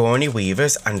Sigourney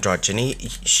Weaver's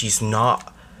androgyny. She's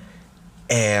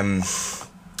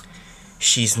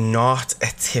not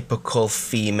a typical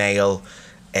female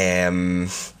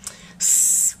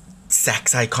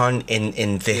sex icon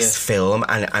in this film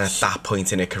and at that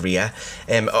point in her career.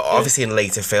 Obviously in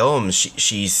later films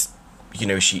she's, you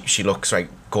know, she looks like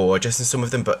gorgeous in some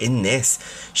of them, but in this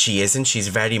she isn't. She's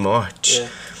very much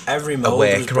every mold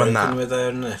was broken with her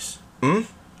in this.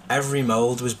 Every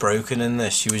mold was broken in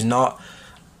this. She was not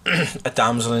a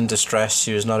damsel in distress.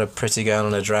 She was not a pretty girl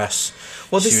in a dress.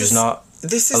 Well, she was not a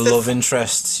love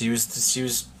interest. She was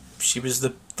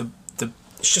the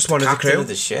She's just one of the crew. Captain of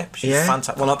the ship. She's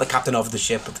fantastic. Well, not the captain of the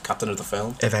ship, but the captain of the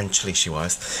film. Eventually she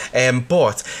was.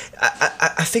 But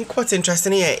I think what's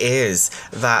interesting here is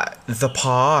that the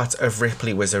part of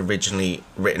Ripley was originally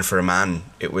written for a man.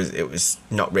 It was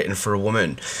not written for a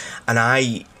woman. And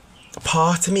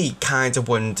part of me kind of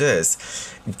wonders,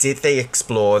 did they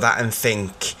explore that and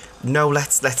think, no,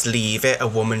 let's leave it, a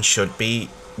woman should be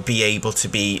able to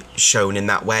be shown in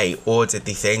that way? Or did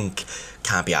they think,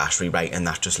 can't be arsed rewriting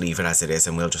that, just leave it as it is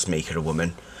and we'll just make her a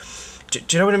woman? Do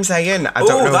you know what I'm saying? I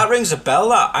don't know. That rings a bell.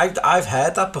 That I've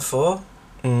heard that before.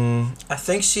 I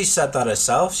think she said that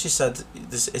herself. She said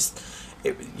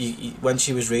when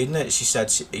she was reading it, she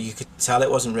said you could tell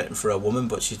it wasn't written for a woman,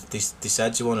 but they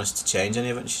said, "Do you want us to change any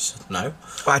of it?" And she said, "No."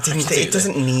 Well, I didn't. It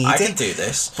doesn't need it. I can do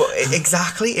this. But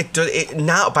exactly, it does. It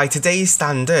now, by today's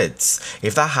standards,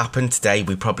 if that happened today,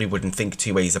 we probably wouldn't think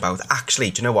two ways about it. Actually,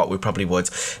 do you know what? We probably would,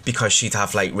 because she'd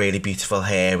have like really beautiful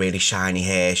hair, really shiny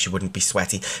hair. She wouldn't be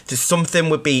sweaty. Something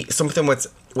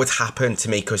would happen to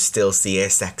make us still see her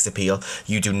sex appeal.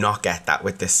 You do not get that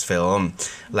with this film.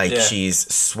 Like, she's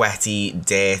sweaty,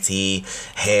 dirty,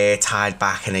 hair tied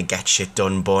back in a get shit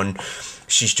done bun.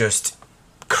 She's just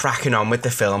cracking on with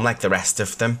the film like the rest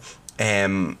of them,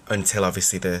 until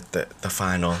obviously the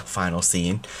final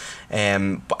scene.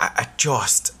 But I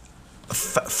just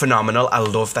phenomenal. I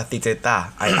love that they did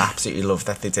that. I absolutely love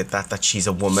that they did that. That she's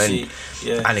a woman,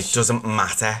 and it doesn't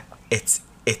matter.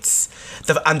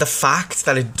 And the fact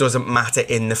that it doesn't matter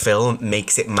in the film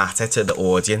makes it matter to the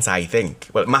audience, I think.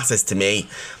 Well, it matters to me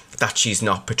that she's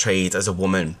not portrayed as a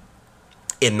woman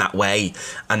in that way.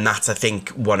 And that's, I think,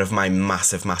 one of my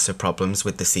massive problems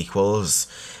with the sequels.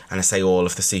 And I say all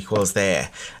of the sequels there,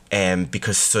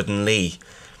 because suddenly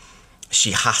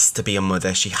she has to be a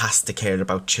mother, she has to care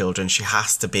about children, she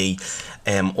has to be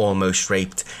almost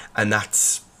raped. And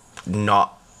that's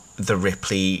not the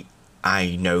Ripley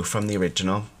I know from the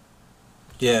original.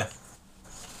 Yeah.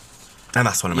 And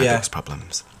that's one of my biggest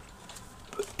problems.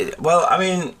 Well, I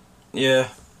mean, yeah.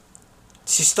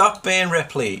 She stopped being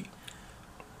Ripley.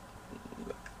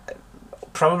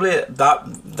 Probably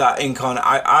that incarnate.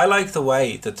 I like the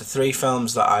way that the three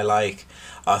films that I like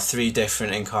are three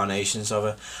different incarnations of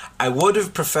her. I would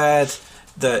have preferred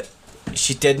that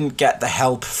she didn't get the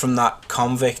help from that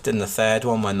convict in the third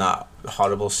one when that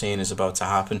horrible scene is about to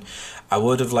happen. I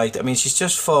would have liked. I mean, she's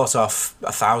just fought off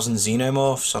 1,000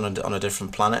 xenomorphs on a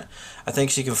different planet. I think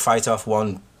she can fight off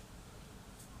one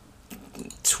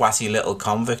twatty little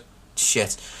convict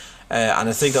shit, and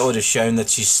I think that would have shown that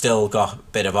she's still got a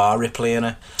bit of our Ripley in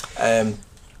her.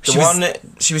 She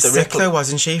was sick though,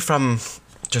 wasn't she? From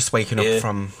just waking up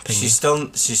from thinking.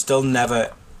 She's still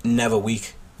never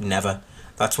weak. Never.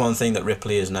 That's one thing that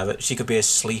Ripley is never. She could be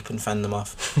asleep and fend them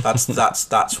off. That's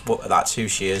who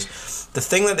she is. The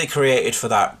thing that they created for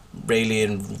that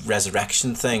Raelian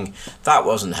resurrection thing, that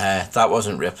wasn't her. That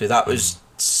wasn't Ripley. That was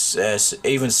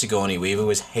even Sigourney Weaver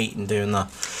was hating doing that.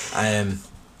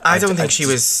 I don't think she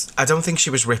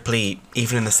was Ripley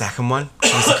even in the second one.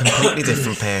 She was a completely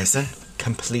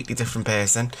different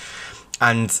person,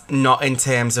 and not in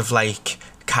terms of like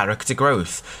character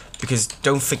growth. Because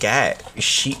don't forget,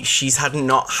 she's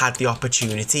not had the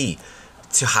opportunity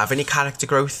to have any character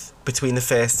growth between the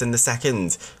first and the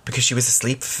second because she was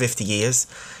asleep for 50 years.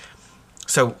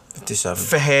 So 57.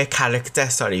 For her character,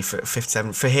 for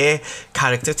 57, for her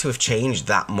character to have changed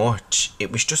that much,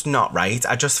 it was just not right.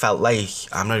 I just felt like,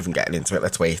 I'm not even getting into it,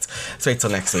 let's wait till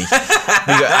next week.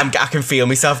 I can feel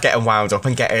myself getting wound up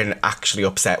and getting actually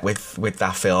upset with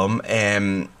that film.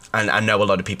 And I know a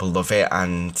lot of people love it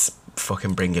and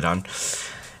fucking bring it on.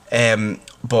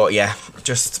 But yeah,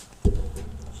 just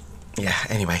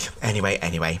anyway.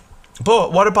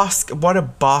 But what a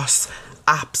boss,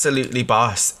 absolutely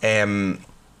boss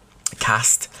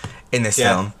cast in this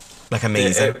film. Like,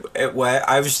 amazing.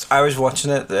 I was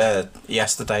watching it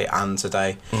yesterday and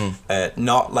today.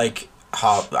 Not like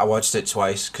I watched it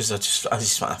twice because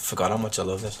I forgot how much I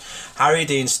love this. Harry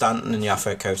Dean Stanton and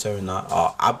Yaphet Kotto and that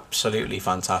are absolutely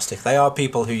fantastic. They are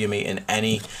people who you meet in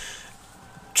any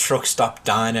truck stop,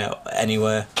 diner,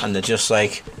 anywhere, and they're just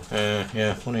like, it's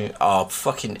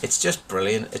just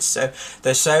brilliant. It's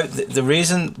the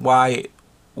reason why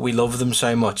we love them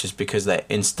so much is because they're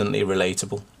instantly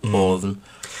relatable. All of them.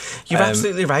 You're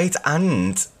absolutely right.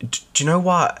 And do you know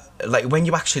what? Like, when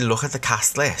you actually look at the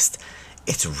cast list,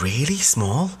 it's really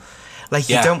small. Like,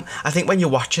 you don't. I think when you're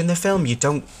watching the film, you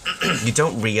don't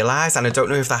realise, and I don't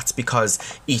know if that's because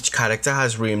each character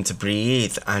has room to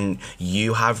breathe, and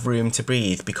you have room to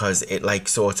breathe because it like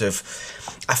sort of.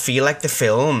 I feel like the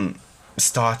film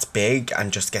starts big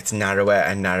and just gets narrower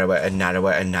and narrower and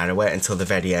narrower and narrower until the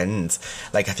very end.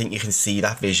 Like, I think you can see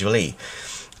that visually.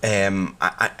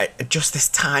 Just this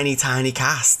tiny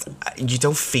cast. You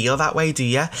don't feel that way, do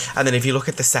you? And then if you look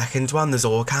at the second one, there's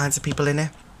all kinds of people in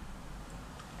it.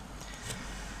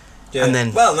 Yeah. And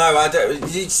then, well, no, I don't.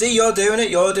 You see, you're doing it.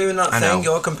 You're doing that thing.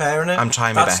 You're comparing it. I'm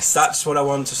trying my best. That's what I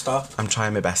want to stop. I'm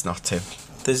trying my best not to.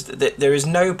 There is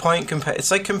no point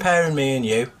It's like comparing me and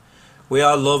you. We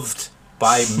are loved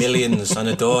by millions and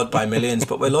adored by millions,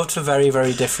 but we're loved for very,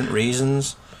 very different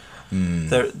reasons.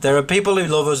 There are people who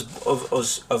love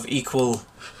us of equal,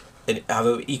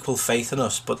 have equal faith in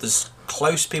us, but there's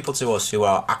close people to us who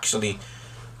are actually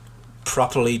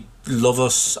properly love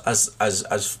us as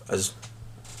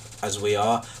as we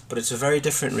are, but it's for very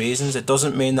different reasons. It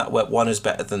doesn't mean that one is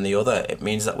better than the other. It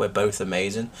means that we're both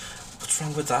amazing. What's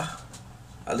wrong with that?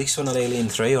 At least we're not Alien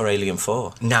 3 or Alien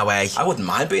 4. No way. I wouldn't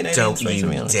mind being Alien Don't 3, to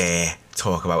be you honest. dare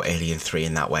talk about Alien 3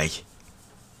 in that way.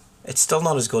 It's still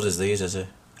not as good as these, is it?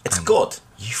 It's good.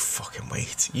 You fucking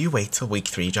wait. You wait till week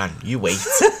 3, John. You wait.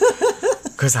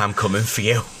 Because I'm coming for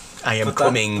you. I am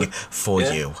coming for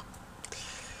you.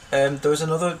 There was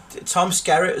another... Tom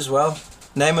Skerritt as well.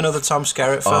 Name another Tom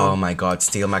Skerritt film. Oh my god,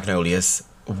 Steel Magnolias.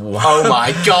 Oh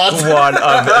my god. One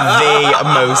of the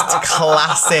most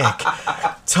classic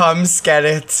Tom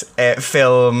Skerritt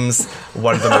films.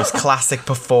 One of the most classic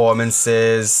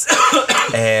performances.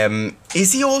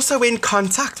 Is he also in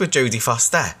Contact with Jodie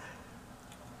Foster?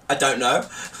 I don't know.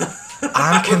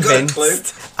 I'm Got a clue.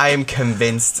 convinced. I am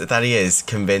convinced that he is.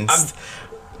 Convinced.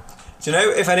 Do you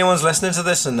know, if anyone's listening to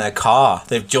this in their car,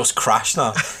 they've just crashed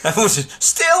now. Everyone's just,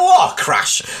 still what?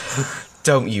 Crash.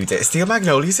 Don't you dare. Steel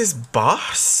Magnolias is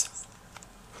boss.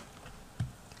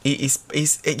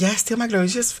 Steel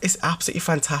Magnolias is absolutely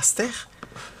fantastic.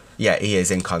 Yeah, he is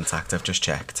in Contact. I've just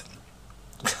checked.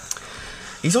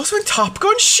 He's also in Top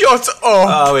Gun. Shut up.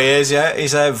 Oh, he is, yeah.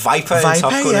 He's a Viper in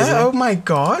Top Gun, yeah. isn't he? Oh my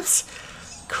god.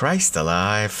 Christ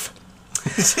alive.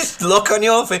 Look on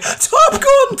your face. Top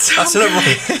Gun! That's another one.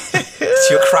 It's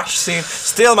your crash scene.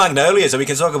 Steel Magnolias, and we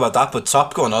can talk about that, but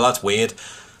Top Gun, oh, that's weird.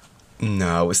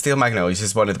 No, Steel Magnolias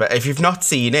is one of the best. If you've not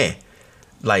seen it,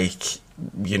 like,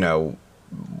 you know,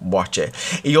 watch it.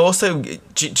 He also...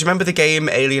 Do you remember the game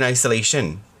Alien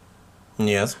Isolation?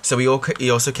 Yes. So he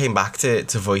also came back to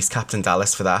voice Captain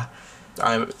Dallas for that.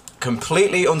 I'm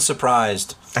completely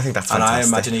unsurprised. I think that's and fantastic. I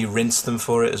imagine he rinsed them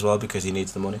for it as well because he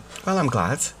needs the money. Well, I'm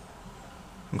glad.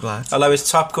 Although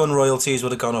his Top Gun royalties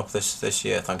would have gone up this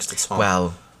year thanks to Tom.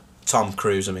 Well, Tom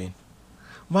Cruise, I mean.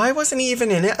 why wasn't he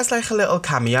even in it as like a little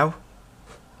cameo?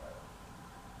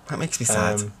 That makes me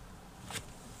sad.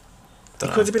 He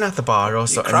could have been at the bar or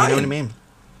something. You know what I mean?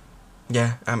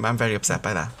 Yeah, I'm very upset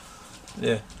by that.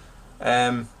 Yeah.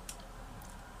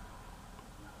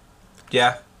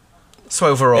 Yeah. So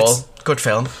overall, good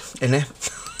film, isn't it?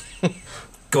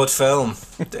 Good film.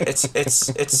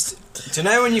 It's. Do you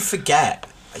know when you forget?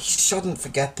 You shouldn't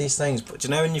forget these things, but do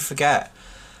you know when you forget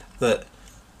that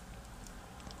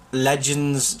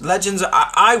legends?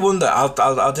 I wonder.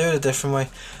 I'll do it a different way.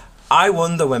 I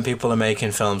wonder when people are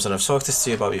making films, and I've talked this to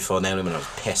you about before, namely when I was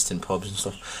pissed in pubs and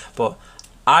stuff. But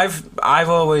I've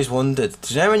always wondered.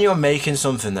 Do you know when you're making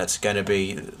something that's going to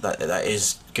be that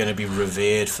is going to be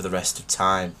revered for the rest of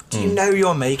time? Do you know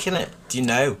you're making it? Do you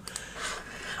know?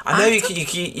 I know you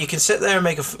can sit there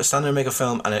and stand there and make a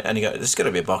film and you go, this is going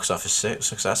to be a box office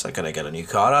success. I'm going to get a new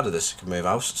car out of this. I can move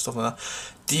house and stuff like that.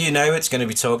 Do you know it's going to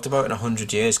be talked about in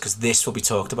 100 years? Because this will be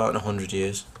talked about in 100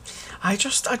 years. I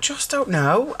just don't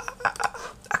know.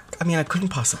 I mean, I couldn't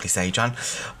possibly say, John,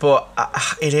 but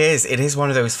it is one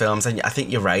of those films, and I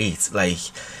think you're right. Like,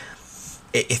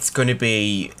 it's going to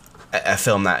be a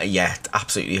film that, yeah,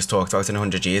 absolutely is talked about in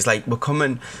 100 years. Like,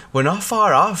 we're not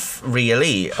far off,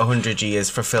 really, 100 years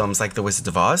for films like The Wizard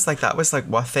of Oz. Like, that was, like,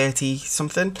 what,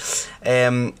 30-something?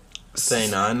 39,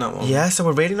 that one. Yeah, so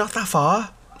we're really not that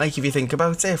far. Like, if you think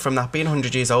about it, from that being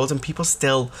 100 years old, and people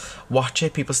still watch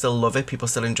it, people still love it, people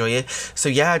still enjoy it. So,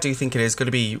 yeah, I do think it is going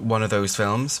to be one of those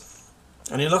films.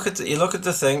 And you look at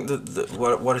the thing,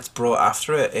 what it's brought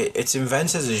after it. It's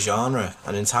invented a genre,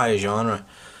 an entire genre.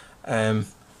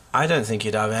 I don't think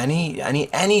you'd have any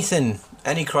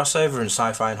crossover in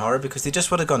sci-fi and horror because they just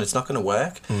would have gone, it's not going to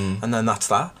work, and then that's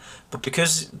that. But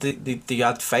because they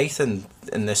had faith in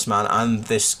this man and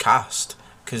this cast,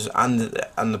 and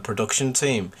the production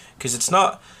team, because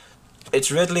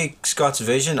it's Ridley Scott's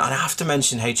vision, and I have to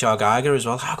mention H.R. Geiger as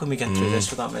well. How can we get through this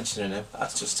without mentioning him?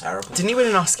 That's just terrible. Didn't he win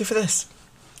an Oscar for this?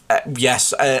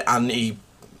 Yes, and he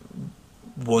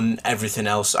won everything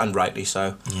else, and rightly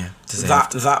so. Yeah,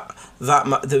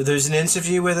 there was an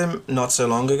interview with him not so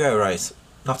long ago, right?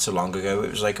 Not so long ago. It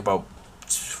was like about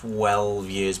 12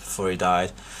 years before he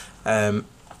died, and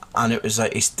it was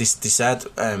like they said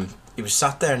he was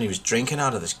sat there and he was drinking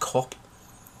out of this cup,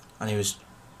 and he was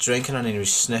drinking and he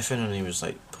was sniffing and he was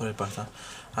like, put it back down,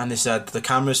 and they said the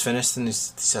camera's finished, and they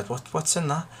said what's in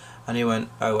that, and he went,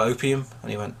 oh, opium,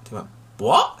 and he went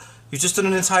what? You've just done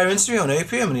an entire interview on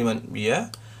opium? And he went,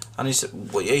 yeah. And he said,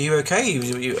 well, are you okay?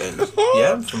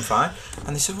 Yeah, I'm fine.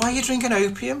 And they said, why are you drinking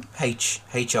opium?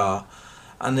 HR.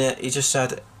 And he just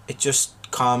said, it just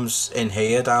calms in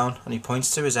here down. And he points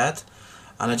to his head.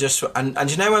 And and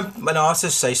you know when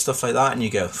artists say stuff like that and you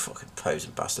go, fucking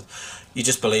posing bastard, you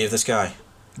just believe this guy.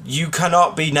 You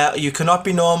cannot be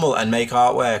normal and make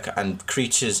artwork and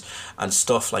creatures and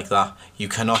stuff like that. You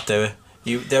cannot do it.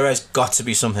 There has got to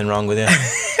be something wrong with you.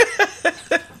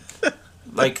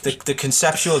 Like the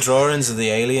conceptual drawings of the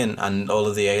alien and all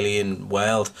of the alien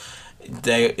world,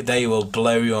 they will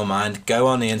blow your mind. Go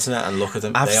on the internet and look at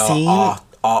them. They are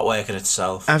artwork in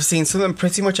itself. I've seen some of them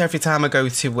pretty much every time I go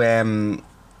to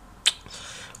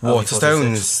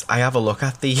Waterstones. I have a look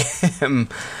at the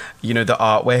the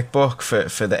artwork book for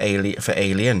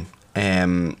Alien.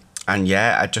 And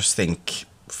yeah, I just think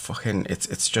fucking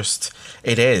it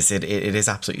is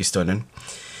absolutely stunning.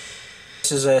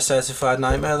 This is a Certified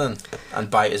Nightmare then, and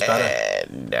Bite is better.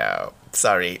 No,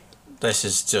 sorry. This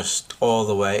is just all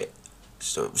the way.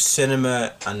 So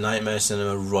cinema and Nightmare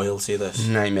Cinema royalty. This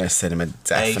Nightmare Cinema,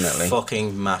 definitely a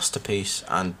fucking masterpiece,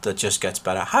 and that just gets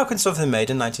better. How can something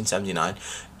made in 1979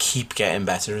 keep getting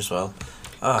better as well?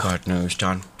 Ugh. God knows,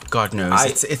 John. God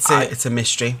knows. It's a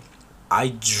mystery.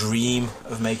 I dream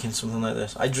of making something like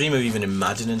this. I dream of even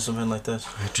imagining something like this.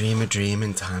 I dream a dream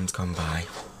in times gone by.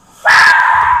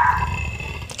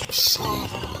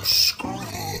 Silver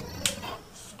Screen.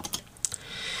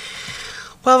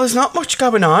 Well, there's not much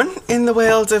going on in the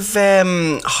world of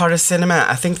horror cinema.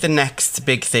 I think the next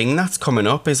big thing that's coming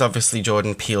up is obviously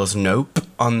Jordan Peele's Nope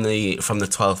from the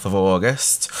 12th of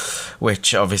August,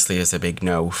 which obviously is a big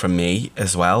no from me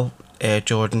as well.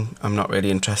 Jordan, I'm not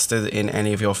really interested in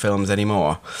any of your films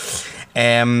anymore.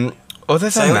 Other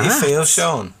than Say what that, you feel,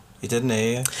 Sean. You didn't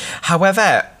hear you.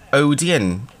 However,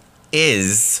 Odeon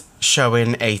is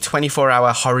showing a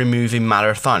 24-hour horror movie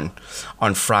marathon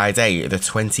on Friday, the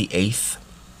 28th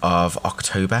of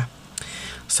October.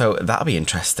 So that'll be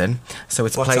interesting. So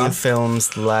it's playing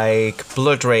films like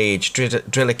Blood Rage,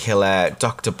 Driller Killer,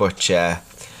 Dr. Butcher,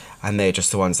 and they're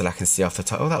just the ones that I can see off the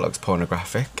top. Oh, that looks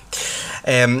pornographic.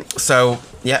 So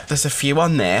yeah, there's a few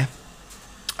on there.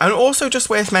 And also just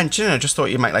worth mentioning, I just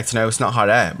thought you might like to know, it's not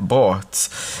horror, but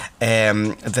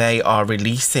they are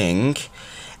releasing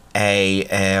a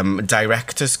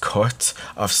director's cut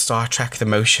of Star Trek the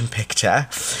Motion Picture,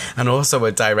 and also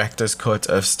a director's cut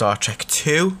of Star Trek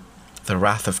 2 The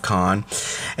Wrath of Khan.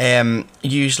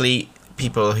 Usually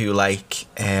people who like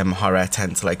horror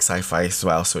tend to like sci-fi as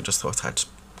well, so I just thought I'd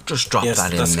just drop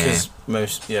that in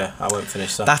there. I won't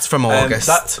finish that. That's from August.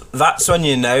 That's when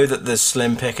you know that there's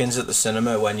slim pickings at the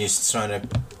cinema, when you're trying to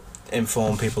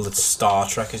inform people that Star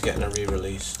Trek is getting a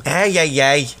re-release.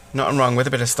 Yay. Nothing wrong with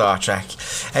a bit of Star Trek.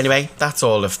 Anyway, that's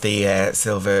all of the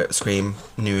Silver Scream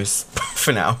news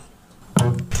for now.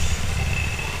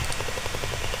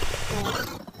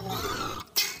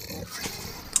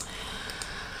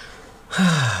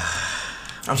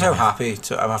 I'm so happy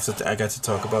I get to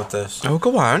talk about this. Oh,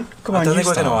 go on. I don't think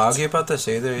we're going to argue about this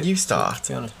either. You start.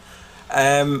 To be honest.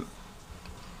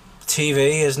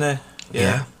 TV, isn't it?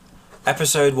 Yeah.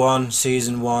 Episode 1,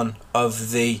 Season 1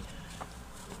 of the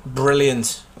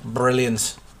brilliant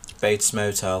Bates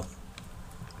Motel.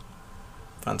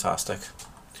 Fantastic.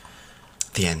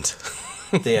 The end.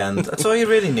 The end. That's all you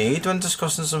really need when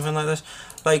discussing something like this.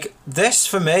 Like, this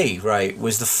for me, right,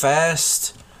 was the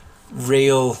first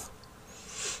real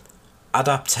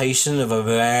adaptation of a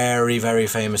very, very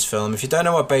famous film. If you don't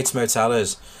know what Bates Motel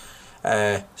is,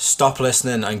 stop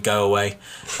listening and go away.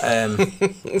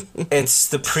 It's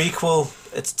the prequel.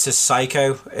 It's to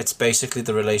Psycho. It's basically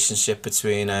the relationship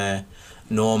between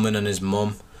Norman and his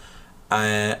mum.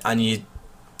 And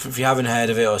if you haven't heard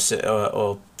of it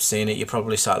or seen it, you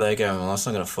probably sat there going, "Well, that's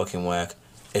not gonna fucking work."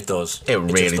 It does. It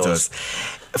really does.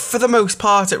 For the most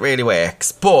part, it really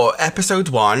works. But episode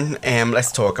 1,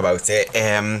 let's talk about it.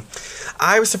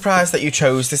 I was surprised that you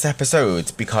chose this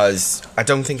episode because I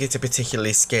don't think it's a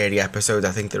particularly scary episode.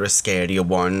 I think there are scarier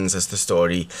ones as the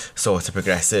story sort of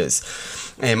progresses.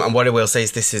 And what I will say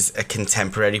is this is a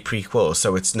contemporary prequel,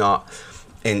 so it's not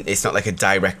like a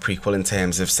direct prequel in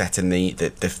terms of set in the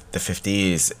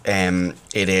 50s.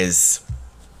 It is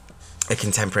a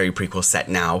contemporary prequel set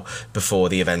now before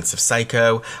the events of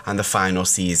Psycho, and the final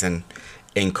season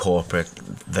incorporate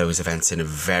those events in a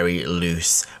very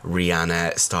loose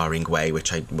Rihanna starring way,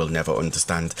 which I will never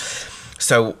understand.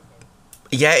 So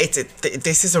yeah,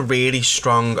 this is a really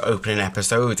strong opening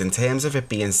episode. In terms of it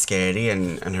being scary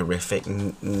and horrific,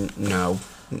 no,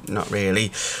 not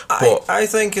really. But I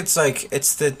think it's like,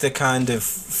 it's the kind of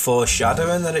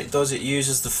foreshadowing that it does. It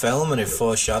uses the film and it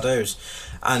foreshadows,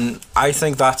 and I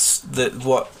think that's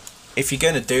if you're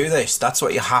going to do this, that's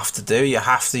what you have to do. You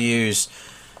have to use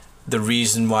the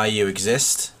reason why you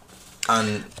exist,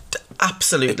 and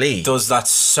absolutely it does that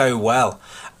so well.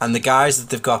 And the guys that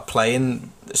they've got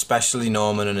playing, especially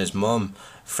Norman and his mum,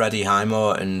 Freddie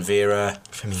Highmore and Vera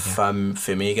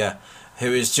Farmiga,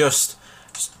 who is just,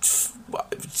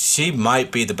 she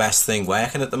might be the best thing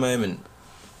working at the moment.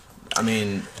 I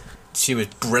mean, she was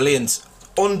brilliant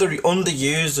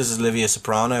underused as Olivia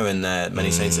Soprano in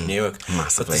Many Saints of Newark.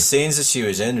 Massively. But the scenes that she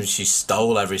was in, she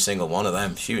stole every single one of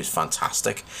them. She was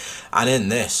fantastic. And in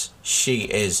this, she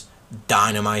is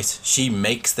dynamite. She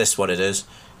makes this what it is.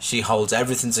 She holds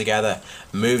everything together,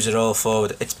 moves it all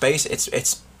forward.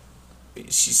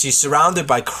 She's surrounded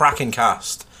by cracking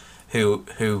cast who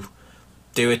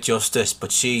do it justice,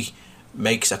 but she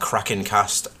makes a cracking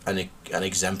cast an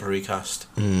exemplary cast.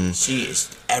 She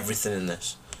is everything in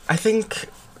this. I think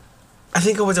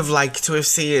I would have liked to have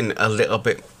seen a little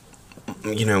bit.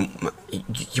 You know,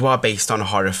 you are based on a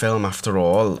horror film after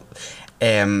all.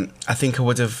 I think I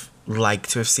would have liked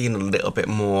to have seen a little bit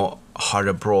more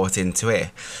horror brought into it.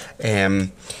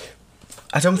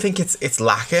 I don't think it's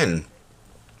lacking.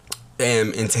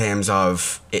 In terms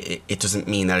of it doesn't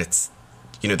mean that it's,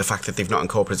 you know, the fact that they've not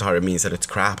incorporated horror means that it's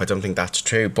crap. I don't think that's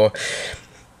true. But,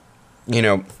 you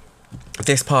know,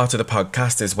 this part of the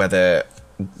podcast is whether,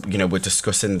 you know, we're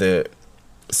discussing the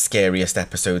scariest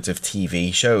episodes of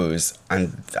TV shows,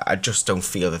 and I just don't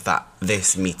feel that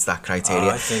this meets that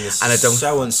criteria. I think it's and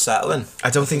so unsettling. I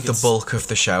don't think the bulk of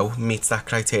the show meets that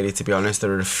criteria, to be honest.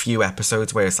 There are a few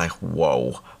episodes where it's like,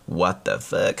 whoa, what the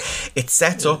fuck? It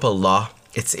sets up a lot.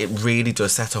 It really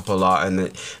does set up a lot,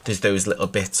 and there's those little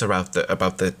bits about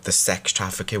the sex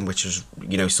trafficking, which is,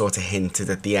 you know, sort of hinted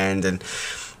at the end, and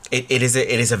it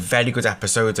is a very good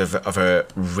episode of a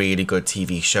really good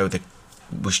TV show that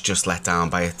was just let down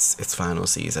by its final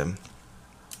season.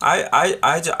 Yeah,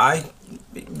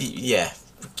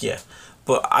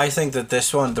 but I think that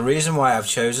this one, the reason why I've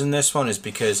chosen this one is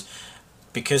because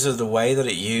of the way that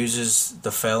it uses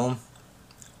the film,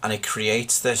 and it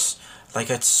creates this, like,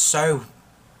 it's so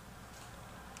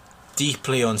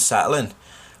deeply unsettling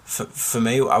for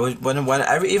me. I was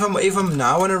even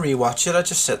now when I rewatch it, I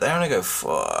just sit there and I go,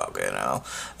 fuck, you know,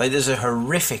 like, there's a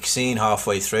horrific scene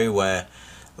halfway through where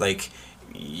like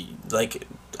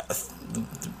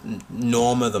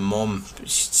Norma, the mum,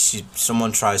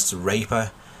 someone tries to rape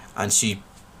her, and she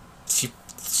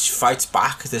fights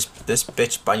back, this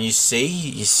bitch, and you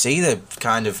see the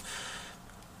kind of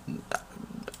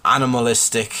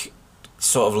animalistic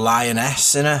sort of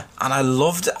lioness in her, and I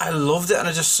loved it, and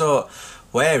I just thought,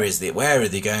 where are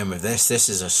they going with this? This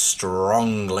is a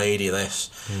strong lady, this.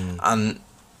 And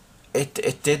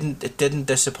it didn't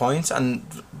disappoint, and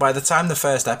by the time the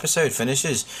first episode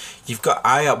finishes,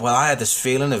 I had this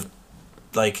feeling of,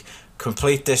 like,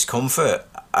 complete discomfort,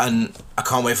 and I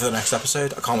can't wait for the next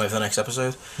episode.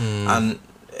 And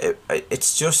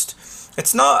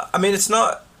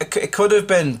it could have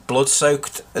been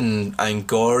blood-soaked and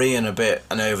gory and a bit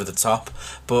and over the top,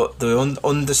 but the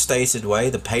understated way,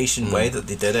 the patient way that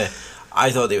they did it, I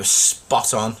thought they were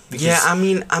spot on. Yeah, I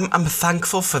mean, I'm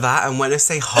thankful for that, and when I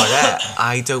say horror,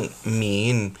 I don't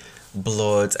mean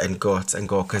blood and guts and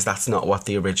gore, because that's not what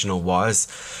the original was.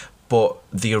 But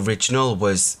the original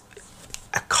was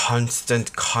a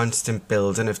constant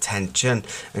building of tension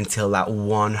until that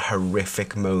one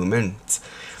horrific moment.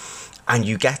 And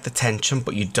you get the tension,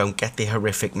 but you don't get the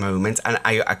horrific moment. And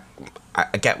I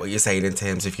get what you're saying in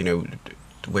terms of, you know,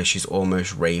 where she's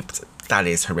almost raped. That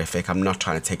is horrific. I'm not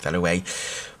trying to take that away.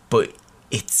 But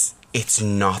it's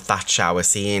not that shower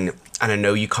scene. And I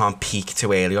know you can't peak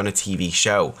too early on a TV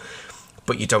show,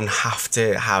 but you don't have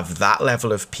to have that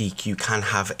level of peak. You can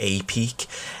have a peak.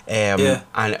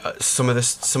 And some of the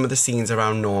scenes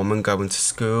around Norman going to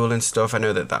school and stuff, I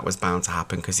know that was bound to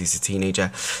happen because he's a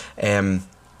teenager.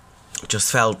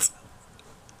 Just felt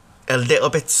a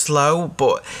little bit slow,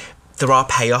 but there are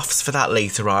payoffs for that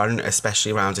later on,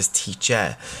 especially around his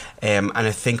teacher. And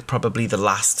I think probably the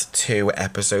last 2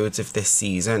 episodes of this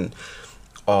season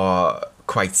are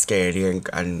quite scary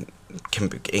and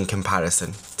in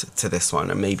comparison to this one,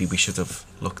 and maybe we should have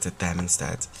looked at them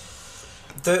instead.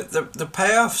 The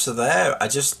payoffs are there. I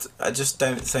just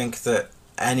don't think that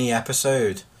any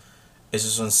episode is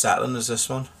as unsettling as this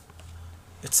one.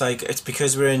 It's like, it's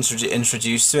because we're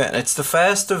introduced to it, and it's the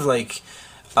first of, like,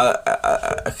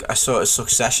 a sort of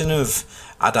succession of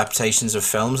adaptations of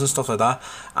films and stuff like that,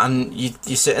 and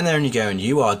you're sitting there and you're going,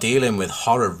 you are dealing with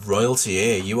horror royalty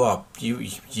here.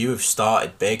 You have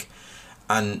started big,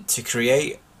 and to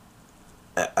create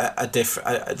a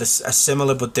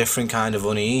similar but different kind of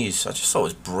unease, I just thought it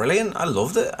was brilliant. I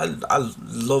loved it. I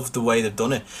loved the way they've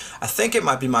done it. I think it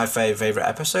might be my favourite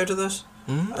episode of this.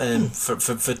 For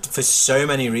so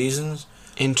many reasons.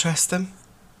 Interesting.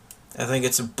 I think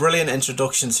it's a brilliant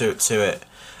introduction to it.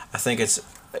 I think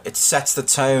it sets the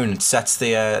tone, it sets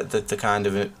the kind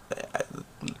of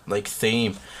like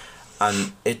theme,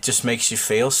 and it just makes you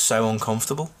feel so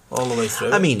uncomfortable all the way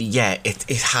through. I mean, yeah, it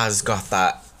has got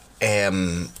that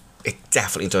it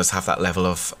definitely does have that level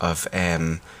of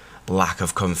lack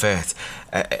of comfort,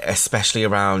 especially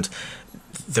around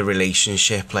the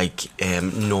relationship. Like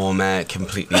Norma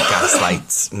completely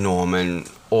gaslights Norman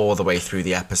all the way through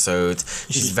the episode.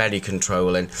 She's very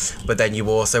controlling, but then you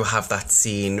also have that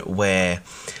scene where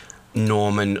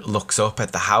Norman looks up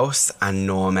at the house and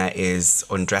Norma is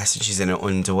undressed and she's in her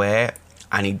underwear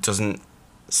and he doesn't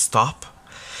stop.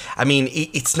 I mean,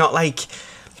 it's not like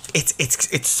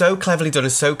it's so cleverly done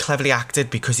and so cleverly acted,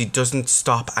 because he doesn't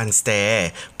stop and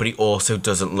stare, but he also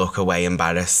doesn't look away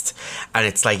embarrassed. And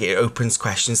it's like, it opens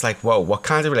questions like, whoa, what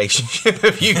kind of relationship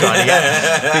have you got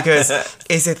here? Because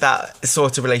is it that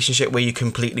sort of relationship where you're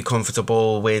completely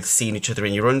comfortable with seeing each other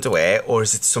in your underwear, or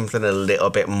is it something a little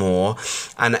bit more?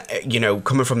 And, you know,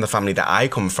 coming from the family that I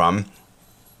come from,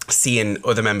 seeing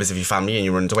other members of your family in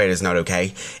your underwear is not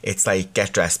okay. It's like,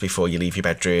 get dressed before you leave your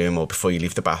bedroom or before you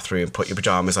leave the bathroom, put your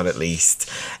pajamas on at least.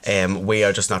 We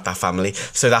are just not that family.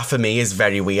 So that for me is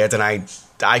very weird, and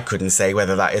I couldn't say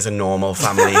whether that is a normal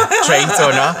family trait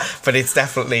or not, but it's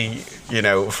definitely, you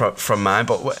know, from mine.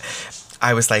 But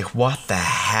I was like, what the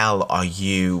hell are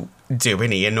you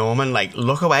doing here, Norman? Like,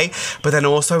 look away. But then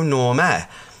also, Norma,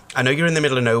 I know you're in the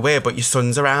middle of nowhere, but your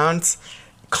son's around.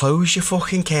 Close your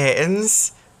fucking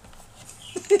curtains.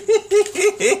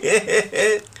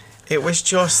 It was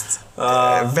just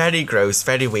very gross,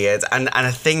 very weird, and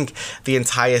I think the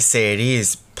entire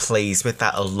series plays with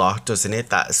that a lot, doesn't it?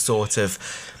 That sort of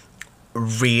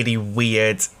really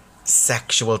weird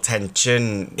sexual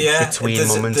tension between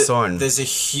mum and son. There's a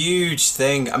huge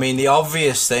thing. I mean, the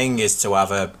obvious thing is to have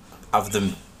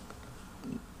them.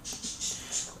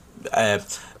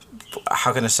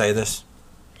 How can I say this?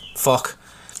 Fuck.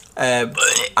 And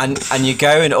you're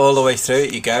going all the way through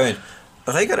it. You're going,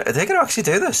 are they gonna actually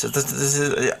do this?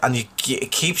 And it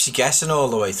keeps you guessing all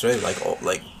the way through. Like.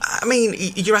 I mean,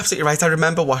 you're absolutely right. I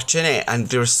remember watching it, and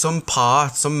there are some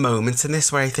moments in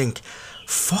this where I think,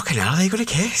 fucking hell, are they gonna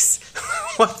kiss?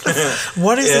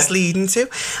 What is this leading to?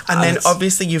 And then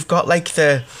obviously you've got like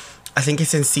I think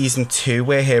it's in season 2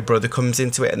 where her brother comes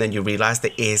into it, and then you realise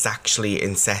there is actually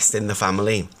incest in the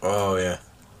family. Oh yeah.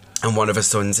 And one of her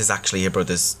sons is actually her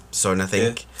brother's son, I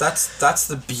think. Yeah, that's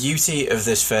the beauty of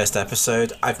this first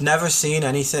episode. I've never seen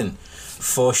anything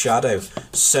foreshadow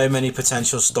so many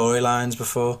potential storylines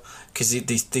before, because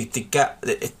they get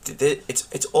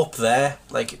it's up there,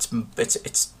 like it's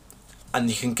and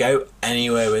you can go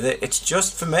anywhere with it. It's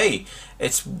just, for me,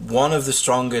 it's one of the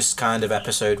strongest kind of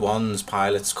episode 1s,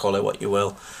 pilots, call it what you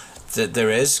will, that there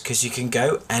is, because you can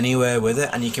go anywhere with it,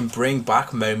 and you can bring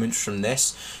back moments from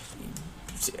this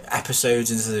episodes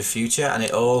into the future, and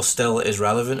it all still is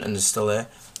relevant and is still there.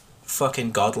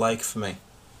 Fucking godlike for me.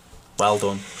 Well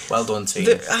done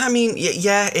team. I mean,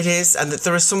 yeah, it is, and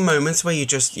there are some moments where you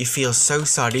feel so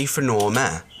sorry for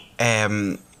Norma.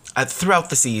 Throughout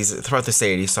the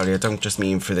series, sorry, I don't just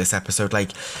mean for this episode,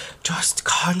 like, just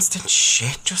constant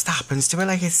shit just happens to her,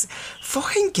 like, it's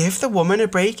fucking give the woman a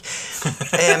break.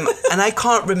 And I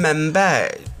can't remember,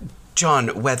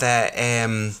 John, whether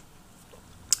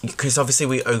because obviously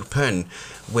we open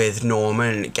with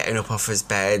Norman getting up off his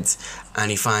bed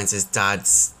and he finds his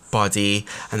dad's body,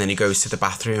 and then he goes to the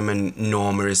bathroom and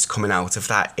Norma is coming out of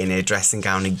that in her dressing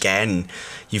gown again.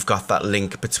 You've got that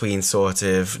link between sort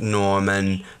of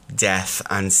Norman, death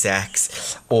and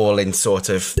sex, all in sort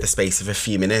of the space of a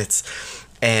few minutes.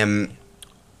 I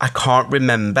can't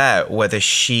remember whether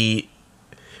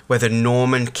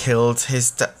Norman killed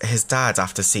his dad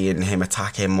after seeing him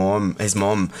attack his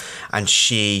mum, and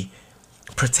she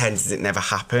pretended it never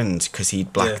happened because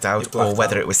he'd blacked out, or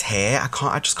whether it was her.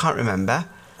 I just can't remember.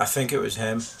 I think it was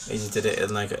him. He did it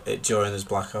in during his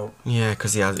blackout. Yeah,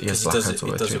 because he has blackouts.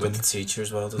 He does it with the teacher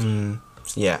as well, doesn't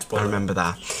he? Yeah, I remember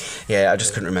that. Yeah, I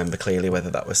just couldn't remember clearly whether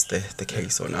that was the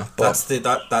case or not. But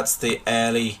that's the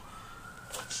early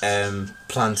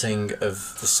planting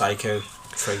of the psycho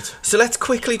trait. So let's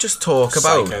quickly just talk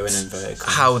about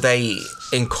how they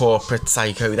incorporate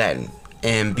Psycho then,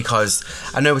 because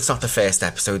I know it's not the first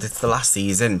episode, it's the last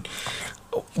season.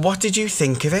 What did you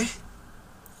think of it?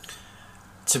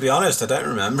 To be honest, I don't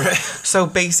remember it. So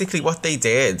basically what they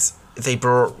did, they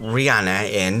brought Rihanna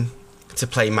in to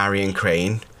play Marion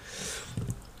Crane.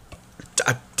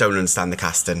 I don't understand the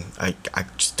casting. I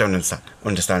just don't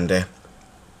understand it.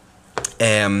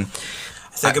 I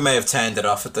think I may have turned it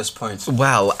off at this point.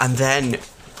 Well, and then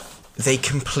they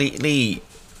completely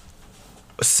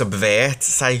subvert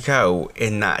Psycho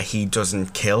in that he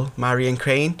doesn't kill Marion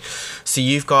Crane. So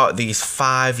you've got these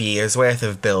 5 years worth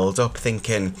of build-up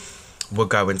thinking, we're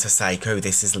going to Psycho,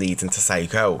 this is leading to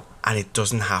Psycho, and it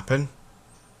doesn't happen.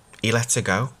 He lets her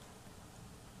go.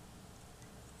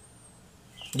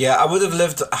 Yeah, I would have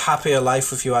lived a happier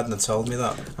life if you hadn't have told me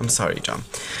that. I'm sorry, John.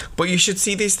 But you should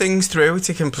see these things through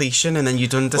to completion, and then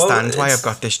you'd understand why I've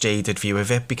got this jaded view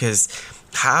of it, because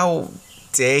how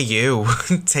dare you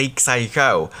take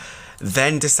Psycho,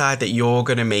 then decide that you're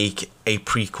going to make a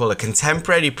prequel, a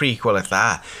contemporary prequel at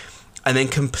that, and then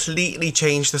completely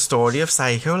change the story of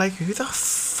Psycho? Like, who the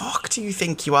fuck do you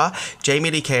think you are?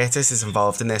 Jamie Lee Curtis is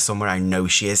involved in this somewhere. I know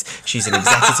she is. She's an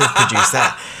executive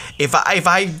producer. If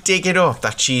I dig it up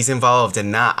that she's involved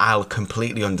in that, I'll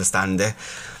completely understand it.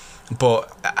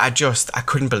 But I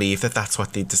couldn't believe that that's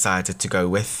what they decided to go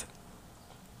with.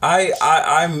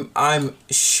 I'm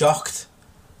shocked.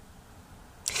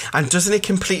 And doesn't it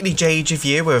completely jade your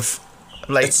view of,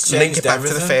 like, link it back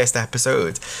to the first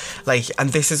episode? Like,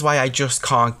 and this is why I just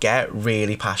can't get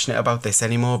really passionate about this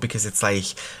anymore, because it's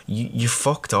like, you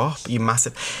fucked up, you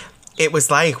massive. It was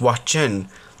like watching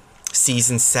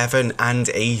season 7 and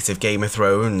 8 of Game of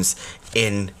Thrones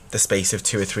in the space of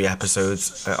 2 or 3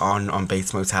 episodes on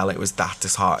Bates Motel. It was that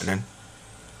disheartening.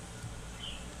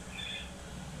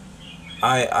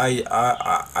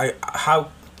 How,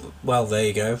 well, there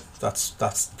you go.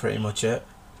 That's pretty much it.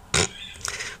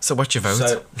 So what's your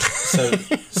vote?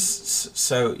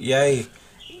 So yay.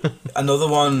 Another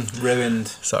one ruined.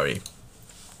 Sorry.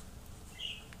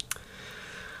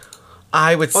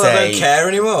 I would Well, say... I don't care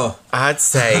anymore. I'd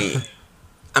say...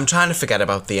 I'm trying to forget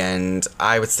about the end.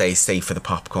 I would say save for the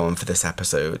popcorn for this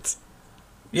episode.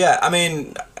 Yeah, I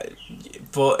mean,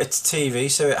 but it's TV,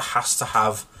 so it has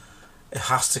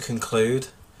to conclude.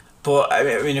 But I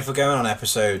mean, if we're going on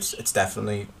episodes, it's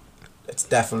definitely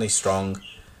strong.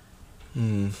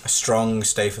 A strong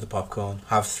stay for the popcorn.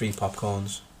 Have 3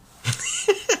 popcorns.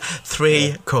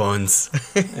 3 corns.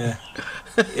 Yeah,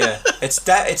 yeah.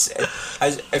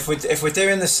 If we're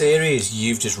doing the series,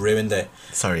 you've just ruined it.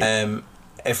 Sorry.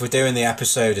 If we're doing the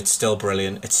episode, it's still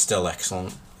brilliant. It's still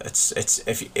excellent. It's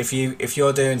if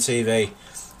you're doing TV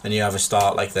and you have a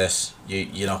start like this,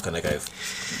 you're not gonna go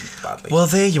badly. Well,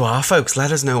 there you are, folks.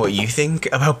 Let us know what you think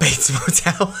about Bates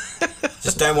Motel.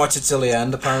 Just don't watch it till the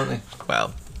end, apparently.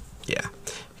 Well, yeah.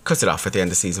 Cut it off at the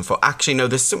end of season 4. Actually, no,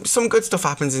 there's some good stuff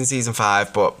happens in season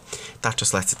 5, but that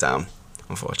just lets it down,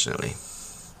 unfortunately.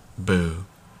 Boo.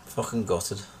 Fucking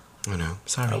gutted. I know.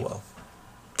 Sorry. Oh well.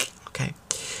 Okay.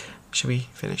 Should we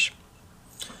finish?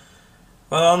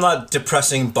 Well, on that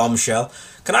depressing bombshell,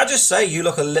 can I just say you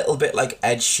look a little bit like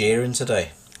Ed Sheeran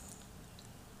today?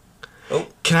 Oh.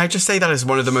 Can I just say that is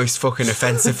one of the most fucking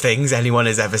offensive things anyone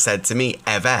has ever said to me,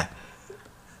 ever?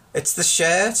 It's the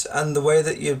shirt and the way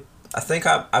that you... I think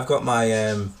I've got my...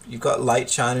 you've got light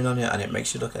shining on you and it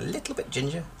makes you look a little bit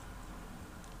ginger.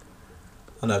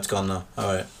 Oh no, it's gone now.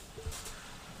 Alright.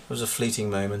 It was a fleeting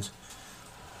moment.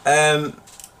 And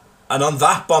on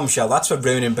that bombshell, that's for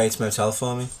ruining Bates Motel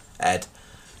for me, Ed.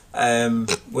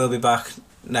 We'll be back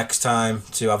next time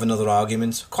to have another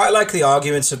argument. Quite like the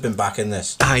arguments have been back in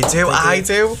this. I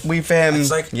do. We've It's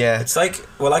like, yeah. It's like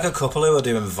we're like a couple who are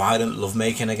doing violent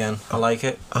lovemaking again. I like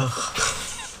it. Oh.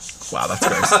 Wow, that's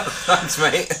gross. Thanks,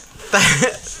 mate.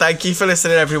 Thank you for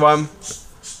listening, everyone.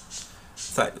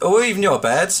 Or even your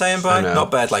bird saying bye. I know.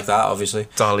 Not bird like that, obviously.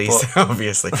 Dolly's, But-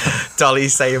 obviously.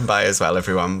 Dolly's saying bye as well,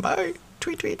 everyone. Bye.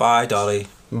 Tweet, tweet. Bye, Dolly.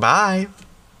 Bye.